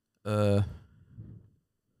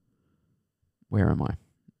 Where am I?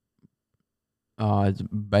 It's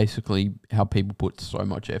basically how people put so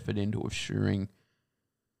much effort into assuring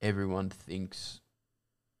everyone thinks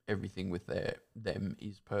everything with them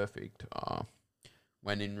is perfect.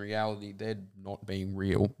 When in reality, they're not being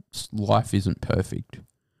real. Life isn't perfect.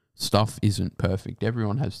 Stuff isn't perfect.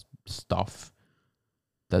 Everyone has stuff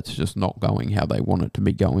that's just not going how they want it to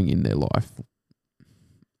be going in their life.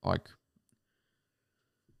 Like,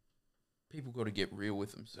 people got to get real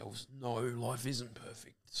with themselves. No, life isn't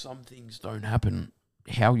perfect. Some things don't happen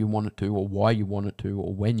how you want it to, or why you want it to,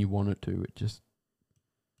 or when you want it to. It just,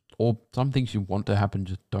 or some things you want to happen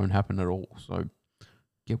just don't happen at all. So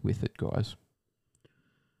get with it, guys.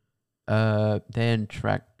 Then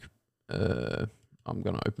track, I'm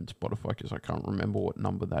going to open Spotify because I can't remember what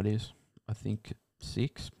number that is. I think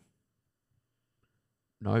 6.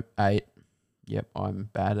 Nope, 8. Yep, I'm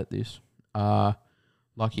bad at this.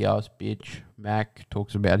 Lucky ass bitch. Mac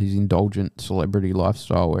talks about his indulgent celebrity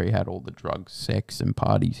lifestyle where he had all the drugs, sex, and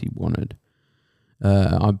parties he wanted.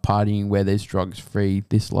 I'm partying where there's drugs free.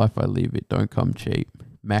 This life I live, it don't come cheap.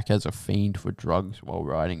 Mac has a fiend for drugs while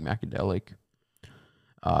riding Macadelic.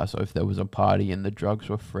 So if there was a party and the drugs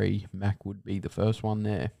were free, Mac would be the first one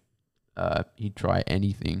there. He'd try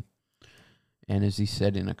anything. And as he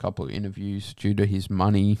said in a couple of interviews, due to his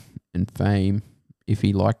money and fame, if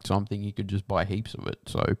he liked something, he could just buy heaps of it.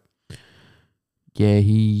 So, yeah,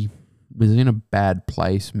 he was in a bad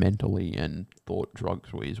place mentally and thought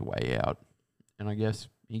drugs were his way out. And I guess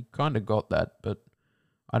he kind of got that, but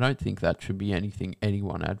I don't think that should be anything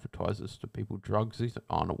anyone advertises to people. Drugs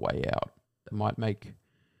aren't a way out. They might make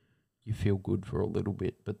you feel good for a little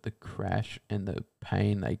bit, but the crash and the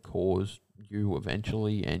pain they cause you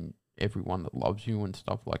eventually and everyone that loves you and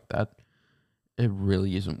stuff like that, it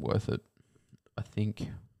really isn't worth it. I think,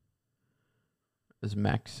 as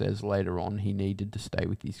Max says later on, he needed to stay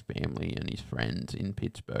with his family and his friends in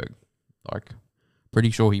Pittsburgh. Like, pretty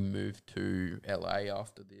sure he moved to LA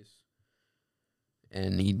after this.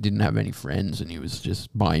 And he didn't have any friends and he was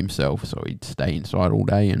just by himself, so he'd stay inside all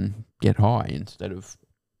day and get high instead of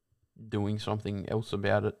doing something else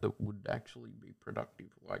about it that would actually be productive,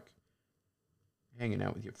 like hanging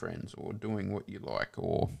out with your friends or doing what you like,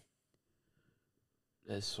 or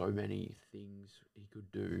there's so many things he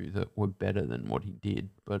could do that were better than what he did.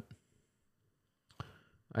 But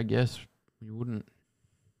I guess we wouldn't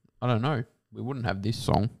have this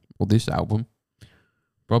song or this album.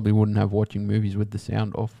 Probably wouldn't have Watching Movies with the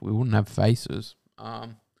Sound Off. We wouldn't have Faces. I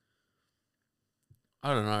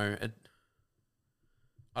don't know.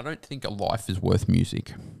 I don't think a life is worth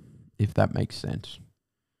music, if that makes sense.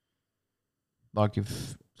 Like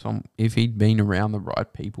if he'd been around the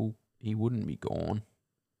right people, he wouldn't be gone.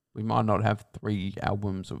 We might not have 3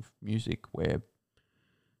 albums of music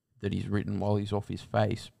that he's written while he's off his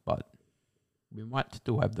face, but we might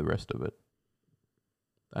still have the rest of it.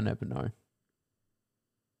 I never know.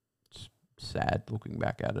 It's sad looking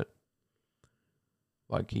back at it.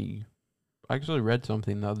 Like I actually read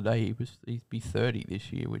something the other day. He'd be 30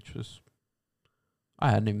 this year, which was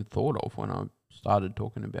I hadn't even thought of when I started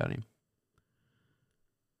talking about him.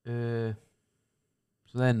 So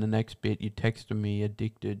then the next bit, you texted me,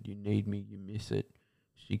 addicted, you need me, you miss it.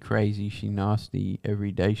 She crazy, she nasty,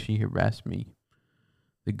 every day she harassed me.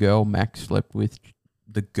 The girls Max slept with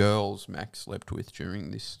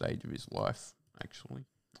during this stage of his life, actually,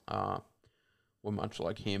 were much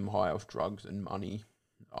like him, high off drugs and money.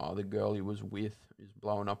 The girl he was with is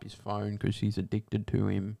blowing up his phone because she's addicted to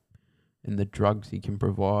him and the drugs he can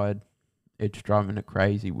provide. It's driving her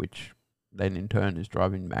crazy, which then in turn is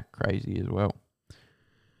driving Mac crazy as well.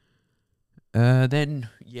 Then,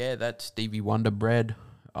 that's Stevie Wonder bread.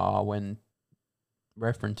 When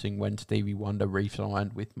referencing when Stevie Wonder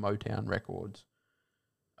re-signed with Motown Records,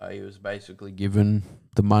 he was basically given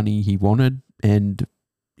the money he wanted and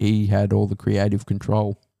he had all the creative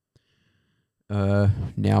control.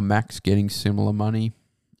 Now Mac's getting similar money.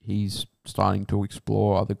 He's starting to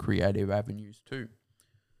explore other creative avenues too.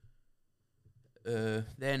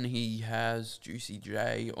 Then he has Juicy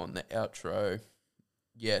J on the outro.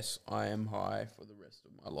 Yes, I am high for the rest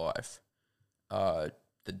of my life.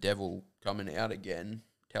 The devil coming out again,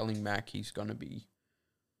 telling Mac he's going to be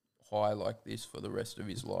high like this for the rest of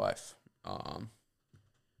his life.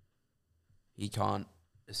 He can't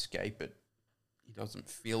escape it. He doesn't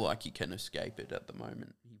feel like he can escape it at the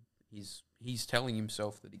moment. He's telling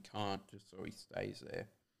himself that he can't, just so he stays there.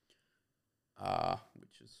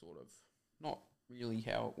 Which is sort of not really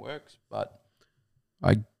how it works, but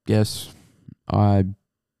I guess I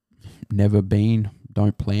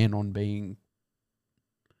don't plan on being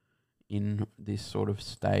in this sort of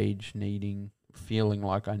stage, feeling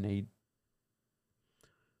like I need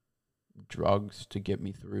drugs to get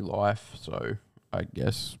me through life. So I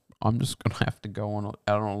guess I'm just going to have to go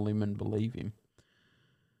out on a limb and believe him.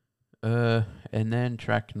 And then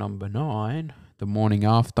track number 9, The Morning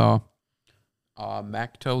After.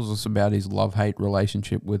 Mac tells us about his love-hate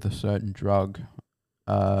relationship with a certain drug.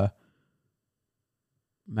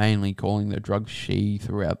 Mainly calling the drug she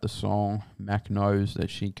throughout the song. Mac knows that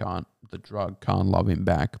the drug can't love him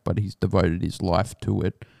back, but he's devoted his life to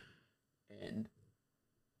it. And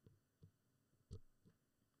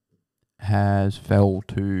has fell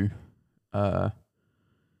to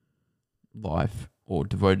life, or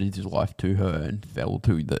devoted his life to her and fell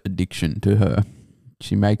to the addiction to her.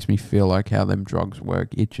 She makes me feel like how them drugs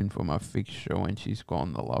work, itching for my fixture. When she's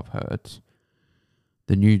gone, the love hurts.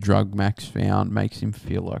 The new drug Max found makes him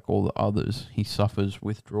feel like all the others. He suffers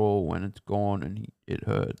withdrawal when it's gone and it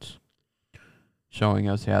hurts. Showing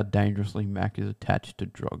us how dangerously Mac is attached to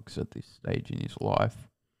drugs at this stage in his life.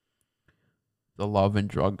 The love and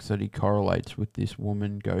drugs that he correlates with this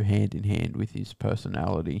woman go hand in hand with his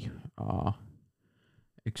personality.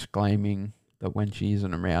 Exclaiming that when she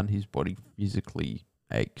isn't around, his body physically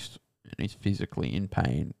aches and he's physically in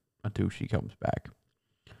pain until she comes back.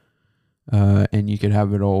 And you can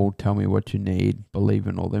have it all. Tell me what you need. Believe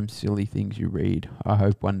in all them silly things you read. I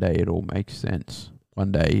hope one day it all makes sense.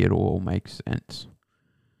 One day it all makes sense.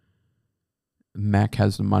 Mac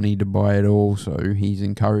has the money to buy it all, so he's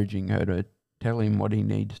encouraging her to tell him what he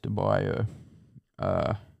needs to buy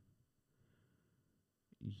her.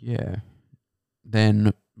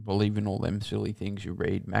 Then, believe in all them silly things you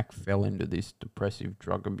read. Mac fell into this depressive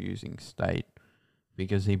drug abusing state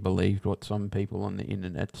because he believed what some people on the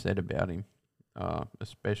internet said about him,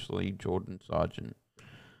 especially Jordan Sargent.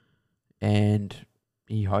 And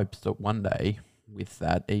he hopes that one day, with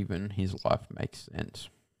that even, his life makes sense.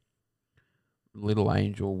 Little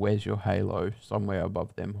angel, where's your halo? Somewhere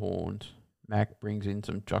above them horns. Mac brings in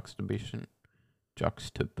some juxtaposition. I'm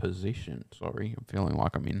feeling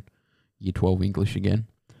like I'm in Year 12 English again.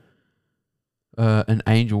 An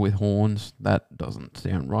angel with horns, that doesn't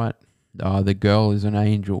sound right. The girl is an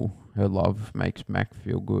angel. Her love makes Mac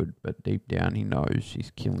feel good, but deep down he knows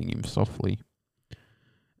she's killing him softly.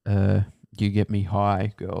 You get me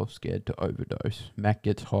high, girl, scared to overdose. Mac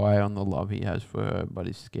gets high on the love he has for her, but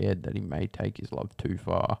is scared that he may take his love too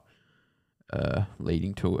far,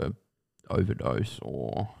 leading to a overdose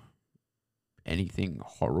or anything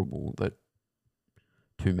horrible that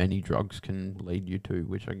too many drugs can lead you to,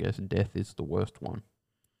 which I guess death is the worst one.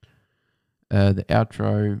 The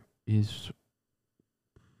outro is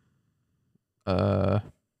a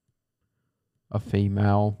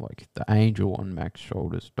female, like the angel on Mac's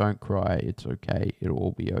shoulders. Don't cry, it's okay, it'll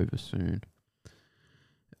all be over soon.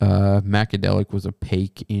 Macadelic was a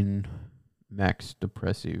peak in Mac's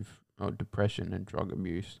depression and drug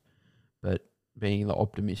abuse, but being the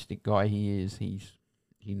optimistic guy he is,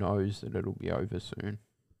 he knows that it'll be over soon.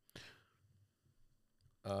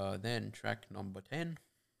 Then track number 10.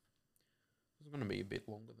 It's going to be a bit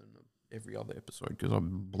longer than every other episode because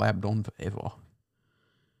I've blabbed on forever.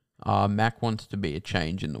 Mac wants to be a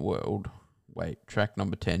change in the world. Wait, track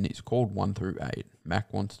number 10 is called 1 through 8.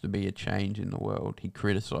 Mac wants to be a change in the world. He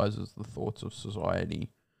criticizes the thoughts of society,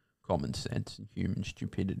 common sense, and human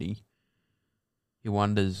stupidity. He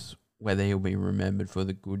wonders whether he'll be remembered for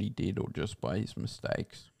the good he did or just by his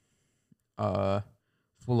mistakes. Full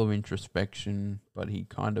of introspection, but he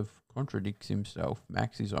kind of contradicts himself.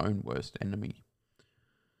 Mac's his own worst enemy.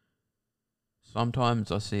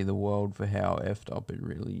 Sometimes I see the world for how effed up it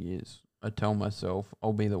really is. I tell myself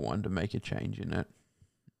I'll be the one to make a change in it.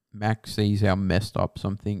 Mac sees how messed up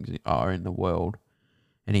some things are in the world,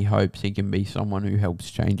 and he hopes he can be someone who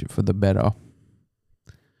helps change it for the better.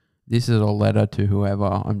 This is a letter to whoever.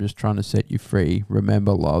 I'm just trying to set you free.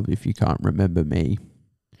 Remember love if you can't remember me.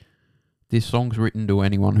 This song's written to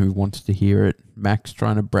anyone who wants to hear it. Mac's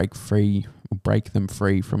trying to break them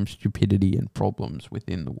free from stupidity and problems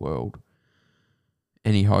within the world.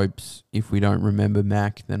 And he hopes if we don't remember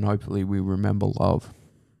Mac, then hopefully we remember love.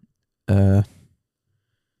 Then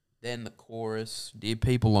the chorus. Dear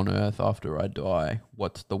people on earth, after I die,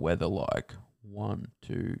 what's the weather like? 1,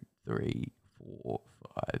 2, 3, 4,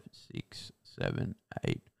 5, 6, 7,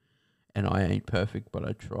 8. And I ain't perfect, but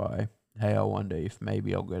I try. Hey, I wonder if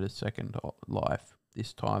maybe I'll get a second life.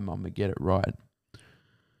 This time I'm going to get it right.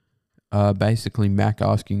 Basically, Mac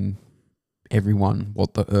asking everyone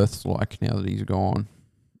what the earth's like now that he's gone.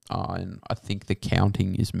 And I think the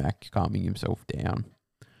counting is Mac calming himself down.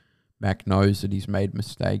 Mac knows that he's made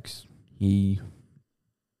mistakes. If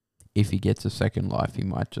he gets a second life, he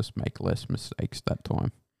might just make less mistakes that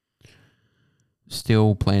time.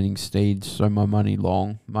 Still planting seeds, so my money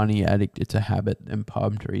long. Money addict, it's a habit, and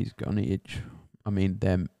palm trees gonna itch.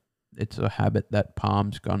 It's a habit that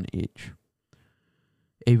palms gonna itch.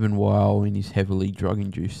 Even while in his heavily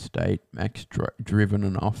drug-induced state, Mac's driven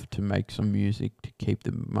enough to make some music to keep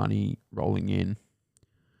the money rolling in.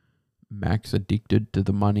 Mac's addicted to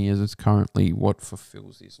the money as it's currently what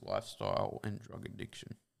fulfills his lifestyle and drug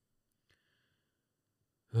addiction.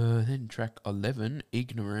 Then track 11,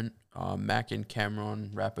 Ignorant. Mac and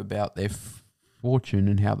Cameron rap about their fortune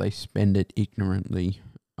and how they spend it ignorantly.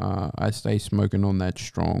 I stay smoking on that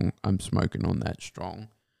strong. I'm smoking on that strong.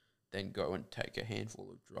 Then go and take a handful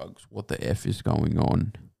of drugs. What the F is going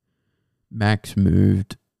on? Mac's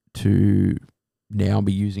moved to now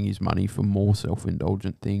be using his money for more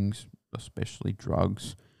self-indulgent things, especially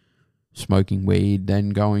drugs, smoking weed,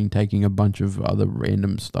 then taking a bunch of other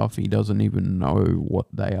random stuff. He doesn't even know what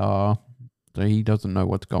they are. So he doesn't know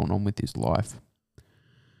what's going on with his life.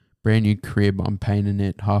 Brand new crib, I'm painting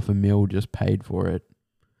it. $500,000, just paid for it.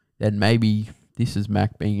 Then maybe this is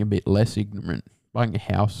Mac being a bit less ignorant. Buying a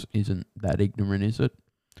house isn't that ignorant, is it?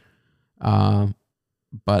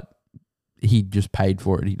 But he just paid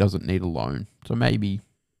for it. He doesn't need a loan. So maybe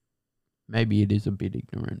it is a bit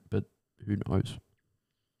ignorant, but who knows?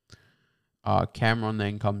 Cameron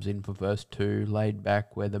then comes in for verse 2. Laid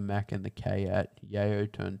back where the Mac and the K at.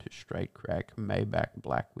 Yayo turned to straight crack. Maybach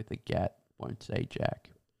black with a gat. Won't say jack.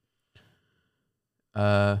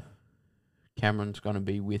 Cameron's going to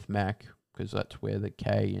be with Mac because that's where the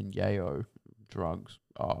K and Yayo drugs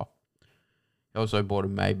are. He also bought a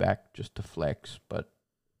Maybach just to flex, but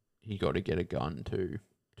he got to get a gun to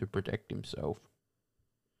protect himself.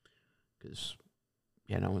 Because,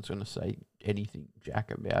 no one's going to say anything jack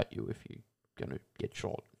about you if you're going to get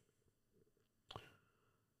shot.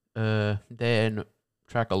 Then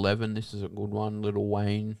track 11, this is a good one. Lil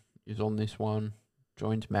Wayne is on this one.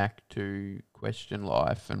 Joins Mac to question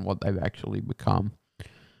life and what they've actually become.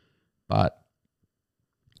 But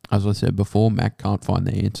as I said before, Mac can't find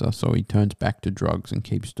the answer, so he turns back to drugs and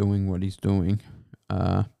keeps doing what he's doing.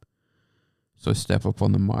 So step up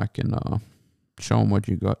on the mic and show him what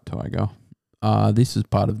you got, Tiger. This is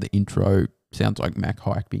part of the intro. Sounds like Mac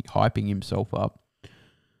hyping himself up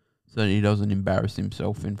so that he doesn't embarrass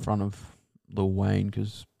himself in front of Lil Wayne,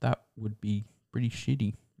 because that would be pretty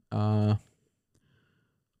shitty.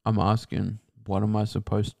 I'm asking, what am I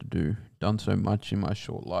supposed to do? Done so much in my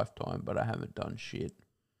short lifetime, but I haven't done shit.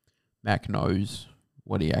 Mac knows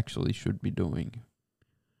what he actually should be doing.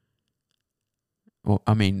 Well,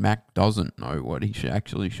 I mean, Mac doesn't know what he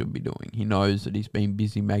should be doing. He knows that he's been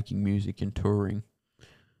busy making music and touring,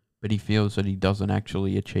 but he feels that he doesn't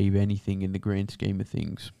actually achieve anything in the grand scheme of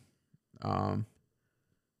things. Um,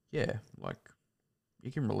 yeah, like,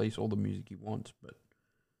 he can release all the music he wants, but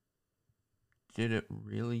did it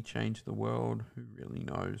really change the world? Who really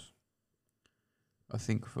knows? I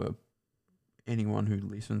think for anyone who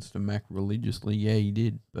listens to Mac religiously, yeah, he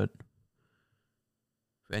did. But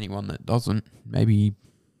for anyone that doesn't, maybe,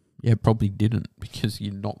 yeah, probably didn't because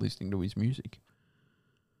you're not listening to his music.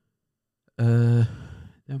 Then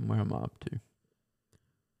where am I up to?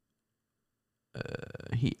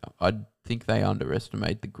 I think they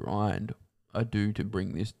underestimate the grind I do to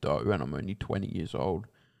bring this dough, and I'm only 20 years old.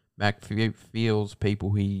 Mac feels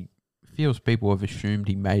people have assumed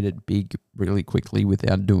he made it big really quickly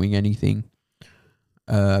without doing anything.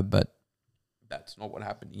 But that's not what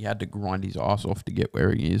happened. He had to grind his ass off to get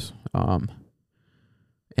where he is.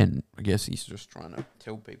 And I guess he's just trying to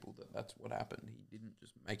tell people that that's what happened. He didn't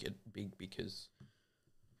just make it big because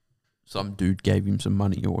some dude gave him some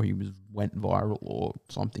money or went viral or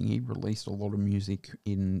something. He released a lot of music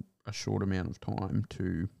in a short amount of time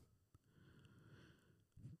to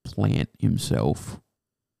plant himself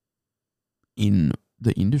in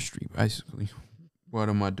the industry, basically. What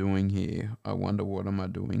am I doing here? I wonder what am I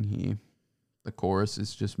doing here? The chorus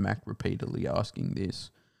is just Mac repeatedly asking this.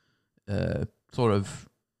 Sort of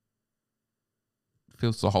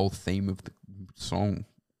feels the whole theme of the song.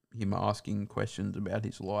 Him asking questions about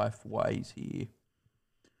his life, why he's here.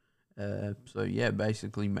 So yeah,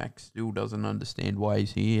 basically Mac still doesn't understand why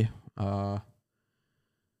he's here. Yeah,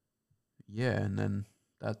 and then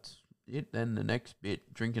that's it. Then the next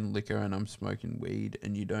bit, drinking liquor and I'm smoking weed,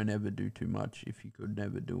 and you don't ever do too much if you could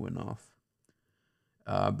never do enough.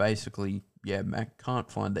 Basically, yeah, Mac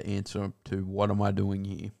can't find the answer to what am I doing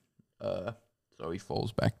here. So he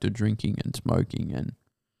falls back to drinking and smoking and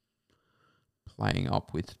playing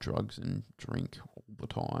up with drugs and drink all the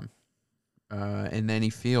time. And then he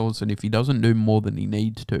feels that if he doesn't do more than he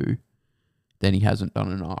needs to, then he hasn't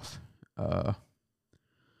done enough.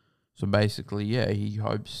 So basically, yeah, he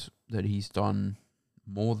hopes that he's done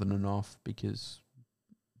more than enough because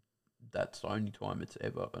that's the only time it's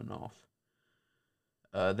ever enough.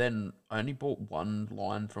 Then I only bought one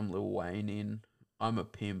line from Lil Wayne in. I'm a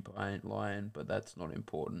pimp, I ain't lying, but that's not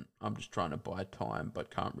important. I'm just trying to buy time,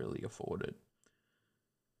 but can't really afford it.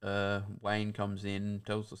 Wayne comes in,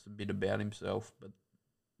 tells us a bit about himself, but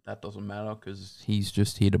that doesn't matter because he's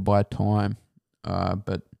just here to buy time.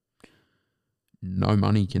 But no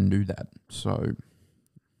money can do that. So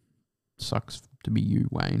sucks to be you,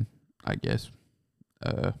 Wayne, I guess.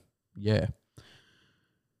 Yeah.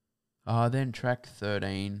 Then track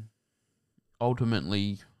 13,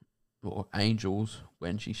 ultimately, or Angels,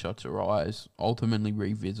 when she shuts her eyes, ultimately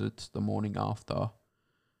revisits the morning after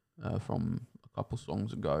from a couple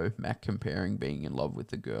songs ago. Mac comparing being in love with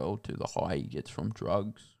the girl to the high he gets from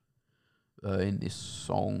drugs. In this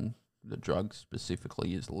song, the drug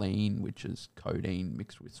specifically is lean, which is codeine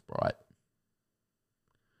mixed with Sprite.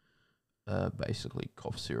 Basically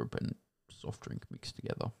cough syrup and soft drink mixed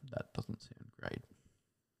together. That doesn't sound great.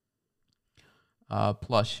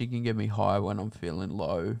 Plus, she can get me high when I'm feeling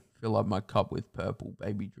low. Fill up my cup with purple,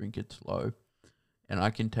 baby, drink it slow. And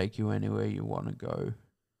I can take you anywhere you want to go.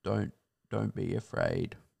 Don't be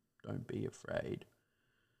afraid. Don't be afraid.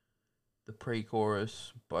 The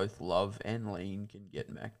pre-chorus, both love and lean can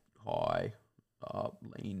get Mac high.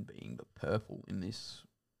 Lean being the purple in this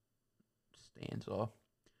stanza.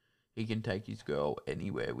 He can take his girl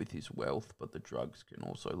anywhere with his wealth, but the drugs can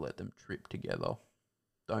also let them trip together.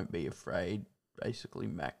 Don't be afraid. Basically,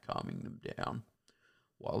 Mac calming them down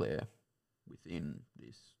while they're within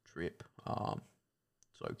this trip.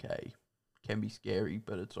 It's okay. Can be scary,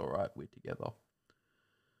 but it's alright. We're together.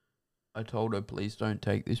 I told her, please don't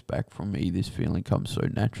take this back from me. This feeling comes so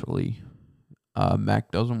naturally.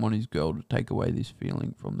 Mac doesn't want his girl to take away this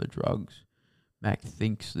feeling from the drugs. Mac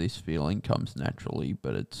thinks this feeling comes naturally,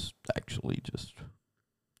 but it's actually just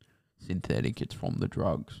synthetic. It's from the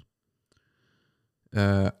drugs.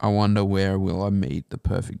 I wonder where will I meet the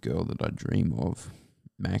perfect girl that I dream of.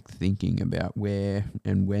 Mac thinking about where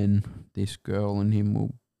and when this girl and him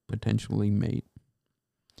will potentially meet.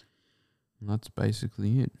 And that's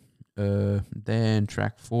basically it. Then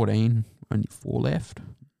track 14, only 4 left.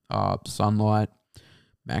 Sunlight.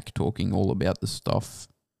 Mac talking all about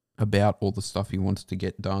all the stuff he wants to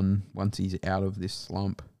get done once he's out of this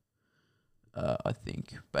slump. I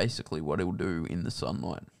think basically what he'll do in the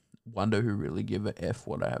sunlight. Wonder who really give a F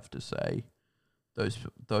what I have to say.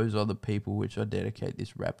 those are the people which I dedicate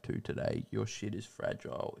this rap to today. Your shit is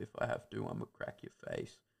fragile. If I have to, I'ma crack your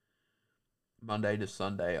face. Monday to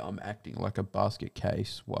Sunday, I'm acting like a basket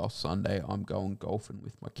case, while Sunday I'm going golfing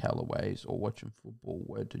with my Callaways or watching football.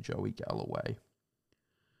 Word to Joey Galloway.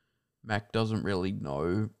 Mac doesn't really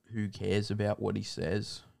know who cares about what he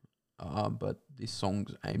says, but this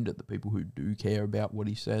song's aimed at the people who do care about what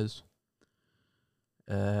he says.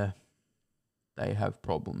 They have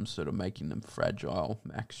problems that are making them fragile.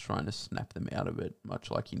 Mac's trying to snap them out of it, much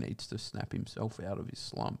like he needs to snap himself out of his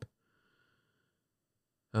slump.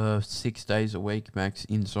 6 days a week, Mac's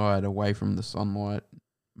inside, away from the sunlight,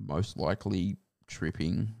 most likely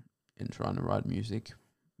tripping and trying to write music.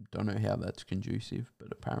 Don't know how that's conducive, but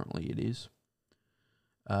apparently it is.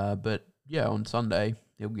 But yeah, on Sunday,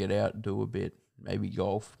 he'll get out, do a bit, maybe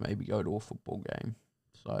golf, maybe go to a football game.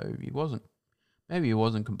 So maybe he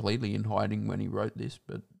wasn't completely in hiding when he wrote this,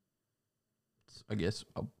 but I guess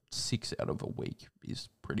 6 out of a week is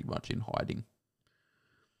pretty much in hiding.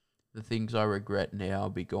 The things I regret now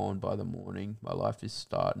be gone by the morning. My life is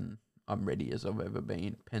starting. I'm ready as I've ever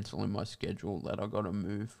been. Pencil in my schedule that I've got to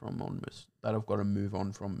move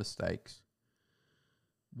on from mistakes.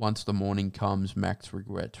 Once the morning comes, Mac's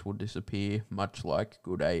regrets will disappear, much like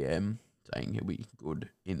good AM, saying he'll be good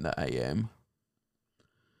in the AM.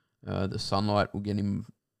 The sunlight will get him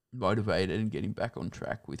motivated and get him back on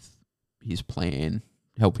track with his plan,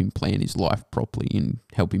 help him plan his life properly and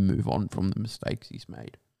help him move on from the mistakes he's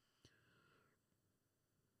made.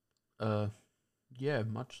 Yeah,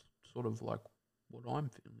 much sort of like what I'm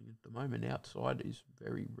feeling at the moment. Outside is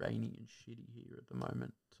very rainy and shitty here at the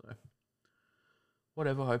moment, so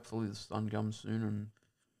whatever, hopefully the sun comes soon and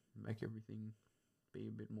make everything be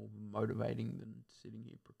a bit more motivating than sitting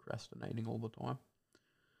here procrastinating all the time.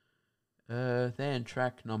 Then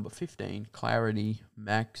track number 15, Clarity.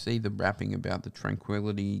 Max either rapping about the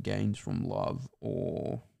tranquility he gains from love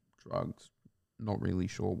or drugs. Not really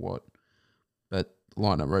sure what. But the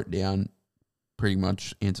line I wrote down pretty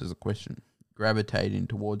much answers the question. Gravitating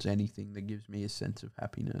towards anything that gives me a sense of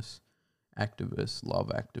happiness. Activist, love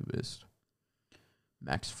activist.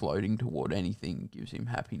 Max floating toward anything gives him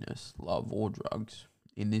happiness, love or drugs.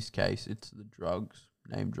 In this case, it's the drugs,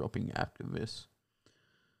 name dropping activists.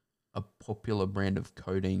 A popular brand of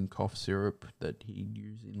codeine cough syrup that he'd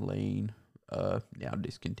use in lean, now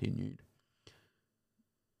discontinued.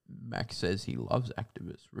 Max says he loves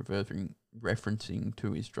activists, referencing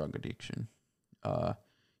to his drug addiction.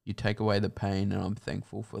 You take away the pain and I'm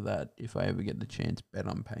thankful for that. If I ever get the chance, bet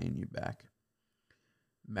I'm paying you back.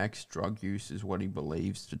 Mac's drug use is what he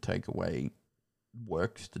believes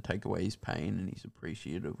works to take away his pain, and he's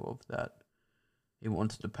appreciative of that. He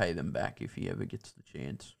wants to pay them back if he ever gets the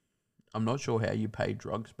chance. I'm not sure how you pay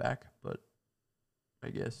drugs back, but I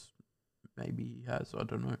guess maybe he has, I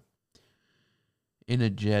don't know. In a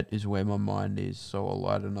jet is where my mind is, so I'll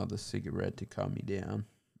light another cigarette to calm me down.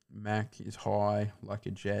 Mac is high like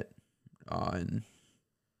a jet, and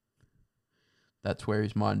that's where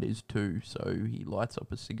his mind is too, so he lights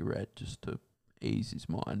up a cigarette just to ease his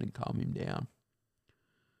mind and calm him down.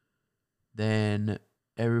 Then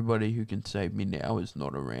Everybody Who Can Save Me Now is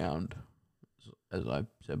not around. As I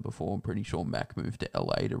said before, I'm pretty sure Mac moved to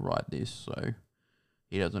LA to write this, so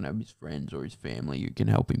he doesn't have his friends or his family who can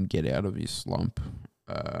help him get out of his slump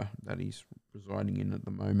that he's residing in at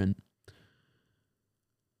the moment.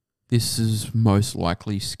 This has most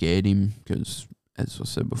likely scared him because, as I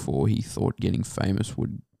said before, he thought getting famous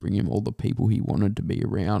would bring him all the people he wanted to be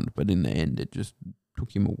around, but in the end it just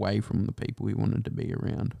took him away from the people he wanted to be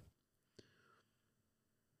around.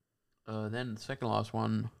 Then the second last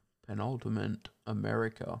one, Penultimate,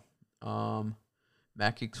 America.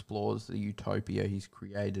 Mac explores the utopia he's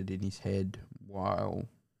created in his head while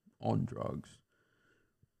on drugs.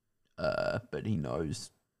 But he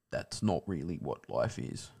knows that's not really what life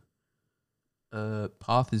is.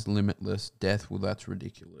 Path is limitless. Death, well, that's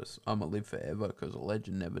ridiculous. I'ma live forever because a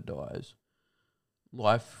legend never dies.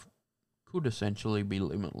 Life could essentially be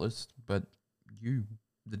limitless, but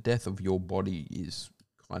the death of your body is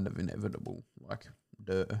kind of inevitable. Like,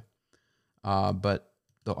 duh. But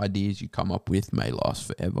the ideas you come up with may last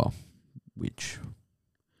forever, which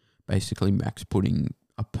basically Mac's putting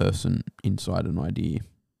a person inside an idea,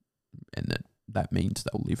 and that means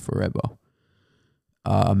they'll live forever.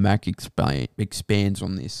 Mac expands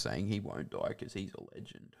on this, saying he won't die because he's a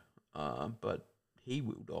legend. But he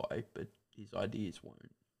will die, but his ideas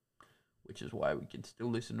won't. Which is why we can still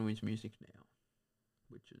listen to his music now.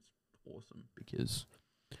 Which is awesome because,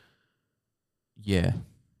 yeah,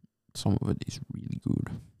 some of it is really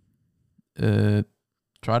good.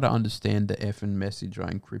 Try to understand the effing message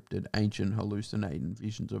I encrypted, ancient hallucinating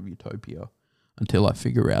visions of utopia, until I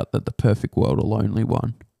figure out that the perfect world a lonely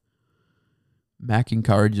one. Mac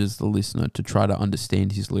encourages the listener to try to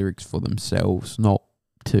understand his lyrics for themselves, not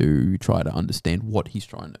to try to understand what he's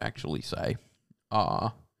trying to actually say.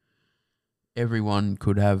 Everyone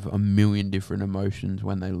could have a million different emotions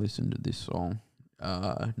when they listen to this song.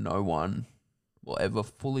 No one will ever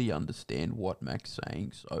fully understand what Mac's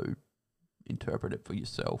saying, so interpret it for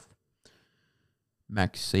yourself.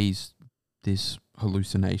 Max sees this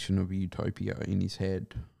hallucination of utopia in his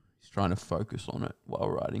head. He's trying to focus on it while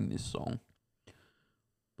writing this song.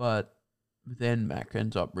 But then Mac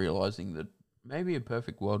ends up realizing that maybe a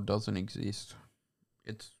perfect world doesn't exist.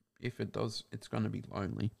 If it does, it's going to be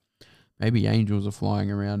lonely. Maybe angels are flying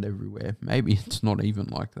around everywhere. Maybe it's not even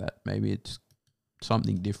like that. Maybe it's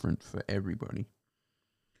something different for everybody.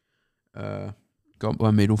 Got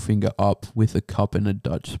my middle finger up with a cup and a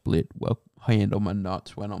Dutch split. Well, hand on my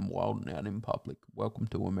nuts when I'm wilding out in public. Welcome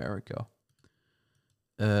to America.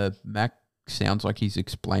 Mac sounds like he's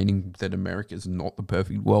explaining that America's not the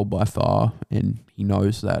perfect world by far, and he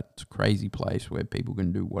knows that it's a crazy place where people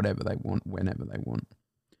can do whatever they want, whenever they want.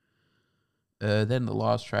 Then the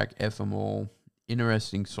last track, F 'em All.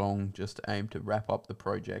 Interesting song, just aimed to wrap up the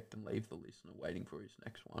project and leave the listener waiting for his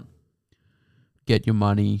next one. Get your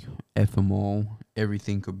money, F 'em all.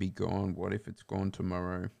 Everything could be gone. What if it's gone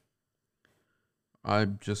tomorrow?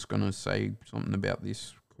 I'm just going to say something about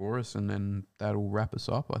this chorus and then that'll wrap us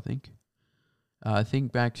up, I think. I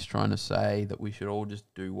think Mac's trying to say that we should all just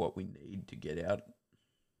do what we need to get out.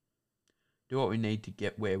 Do what we need to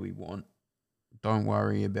get where we want. Don't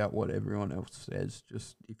worry about what everyone else says.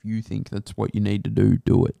 Just if you think that's what you need to do,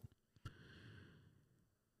 do it.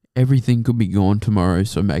 Everything could be gone tomorrow,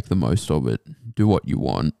 so make the most of it. Do what you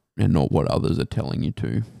want and not what others are telling you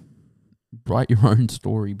to. Write your own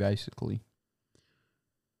story, basically.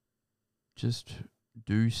 Just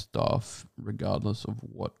do stuff regardless of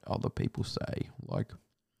what other people say. Like,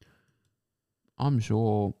 I'm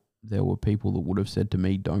sure there were people that would have said to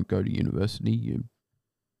me, don't go to university. You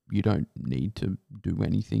don't need to do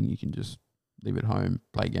anything. You can just live at home,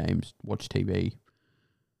 play games, watch TV,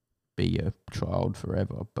 be a child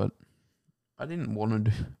forever. But I didn't want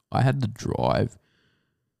to I had the drive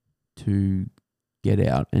to get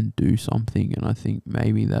out and do something, and I think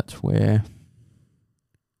maybe that's where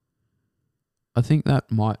I think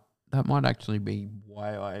that might actually be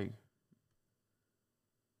why I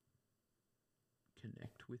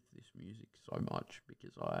connect with this music so much,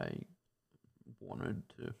 because I wanted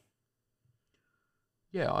to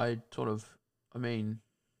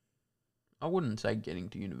I wouldn't say getting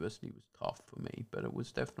to university was tough for me, but it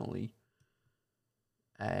was definitely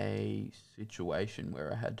a situation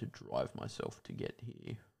where I had to drive myself to get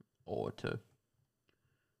here or to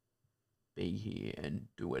be here and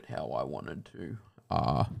do it how I wanted to.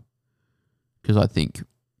 Because I think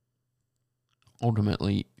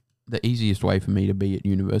ultimately the easiest way for me to be at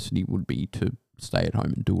university would be to stay at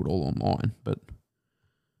home and do it all online, but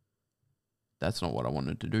that's not what I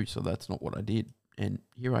wanted to do, so that's not what I did. And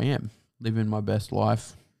here I am, living my best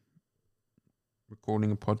life,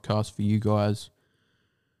 recording a podcast for you guys,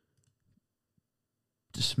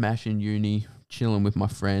 just smashing uni, chilling with my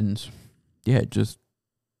friends. Yeah, just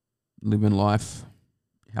living life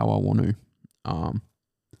how I want to.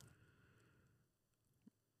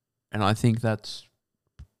 And I think that's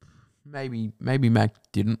maybe Mac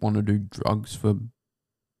didn't want to do drugs for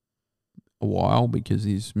a while because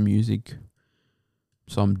his music,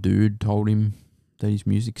 some dude told him that his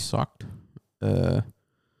music sucked. But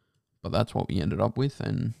that's what we ended up with,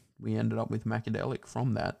 and we ended up with Macadelic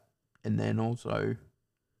from that. And then also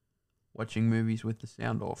watching movies with the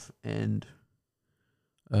sound off, and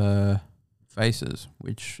Faces,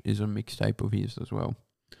 which is a mixtape of his as well.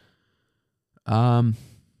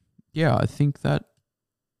 Yeah, I think that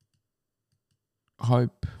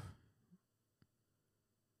hope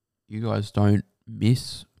you guys don't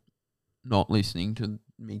miss not listening to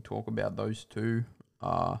me talk about those two.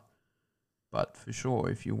 But for sure,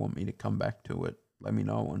 if you want me to come back to it, let me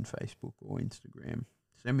know on Facebook or Instagram.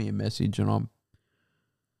 Send me a message, and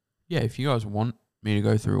if you guys want me to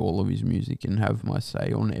go through all of his music and have my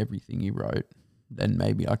say on everything he wrote, then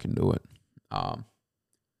maybe I can do it.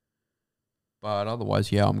 But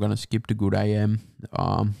otherwise, I'm going to skip to Good AM.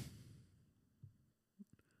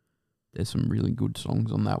 There's some really good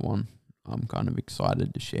songs on that one. I'm kind of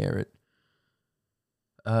excited to share it.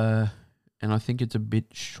 And I think it's a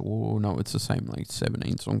bit short. No, it's the same, like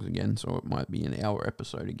 17 songs again, so it might be an hour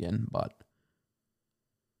episode again. But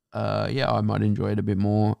I might enjoy it a bit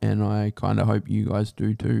more, and I kind of hope you guys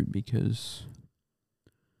do too, because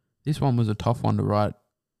This one was a tough one to write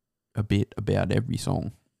a bit about every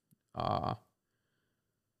song.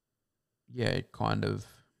 It kind of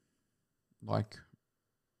like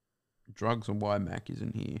drugs and why Mac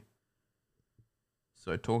isn't here.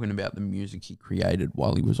 So talking about the music he created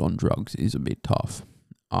while he was on drugs is a bit tough.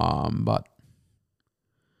 But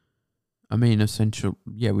I mean, essentially,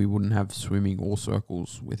 we wouldn't have swimming or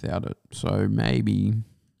circles without it. So maybe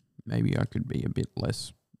I could be a bit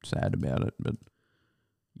less sad about it. But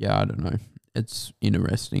yeah, I don't know. It's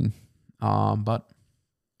interesting. But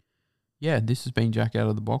yeah, this has been Jack Out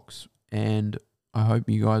of the Box, and I hope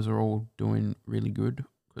you guys are all doing really good,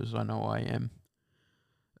 because I know I am.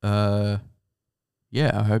 I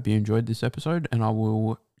hope you enjoyed this episode, and I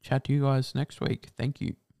will chat to you guys next week. Thank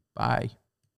you. Bye.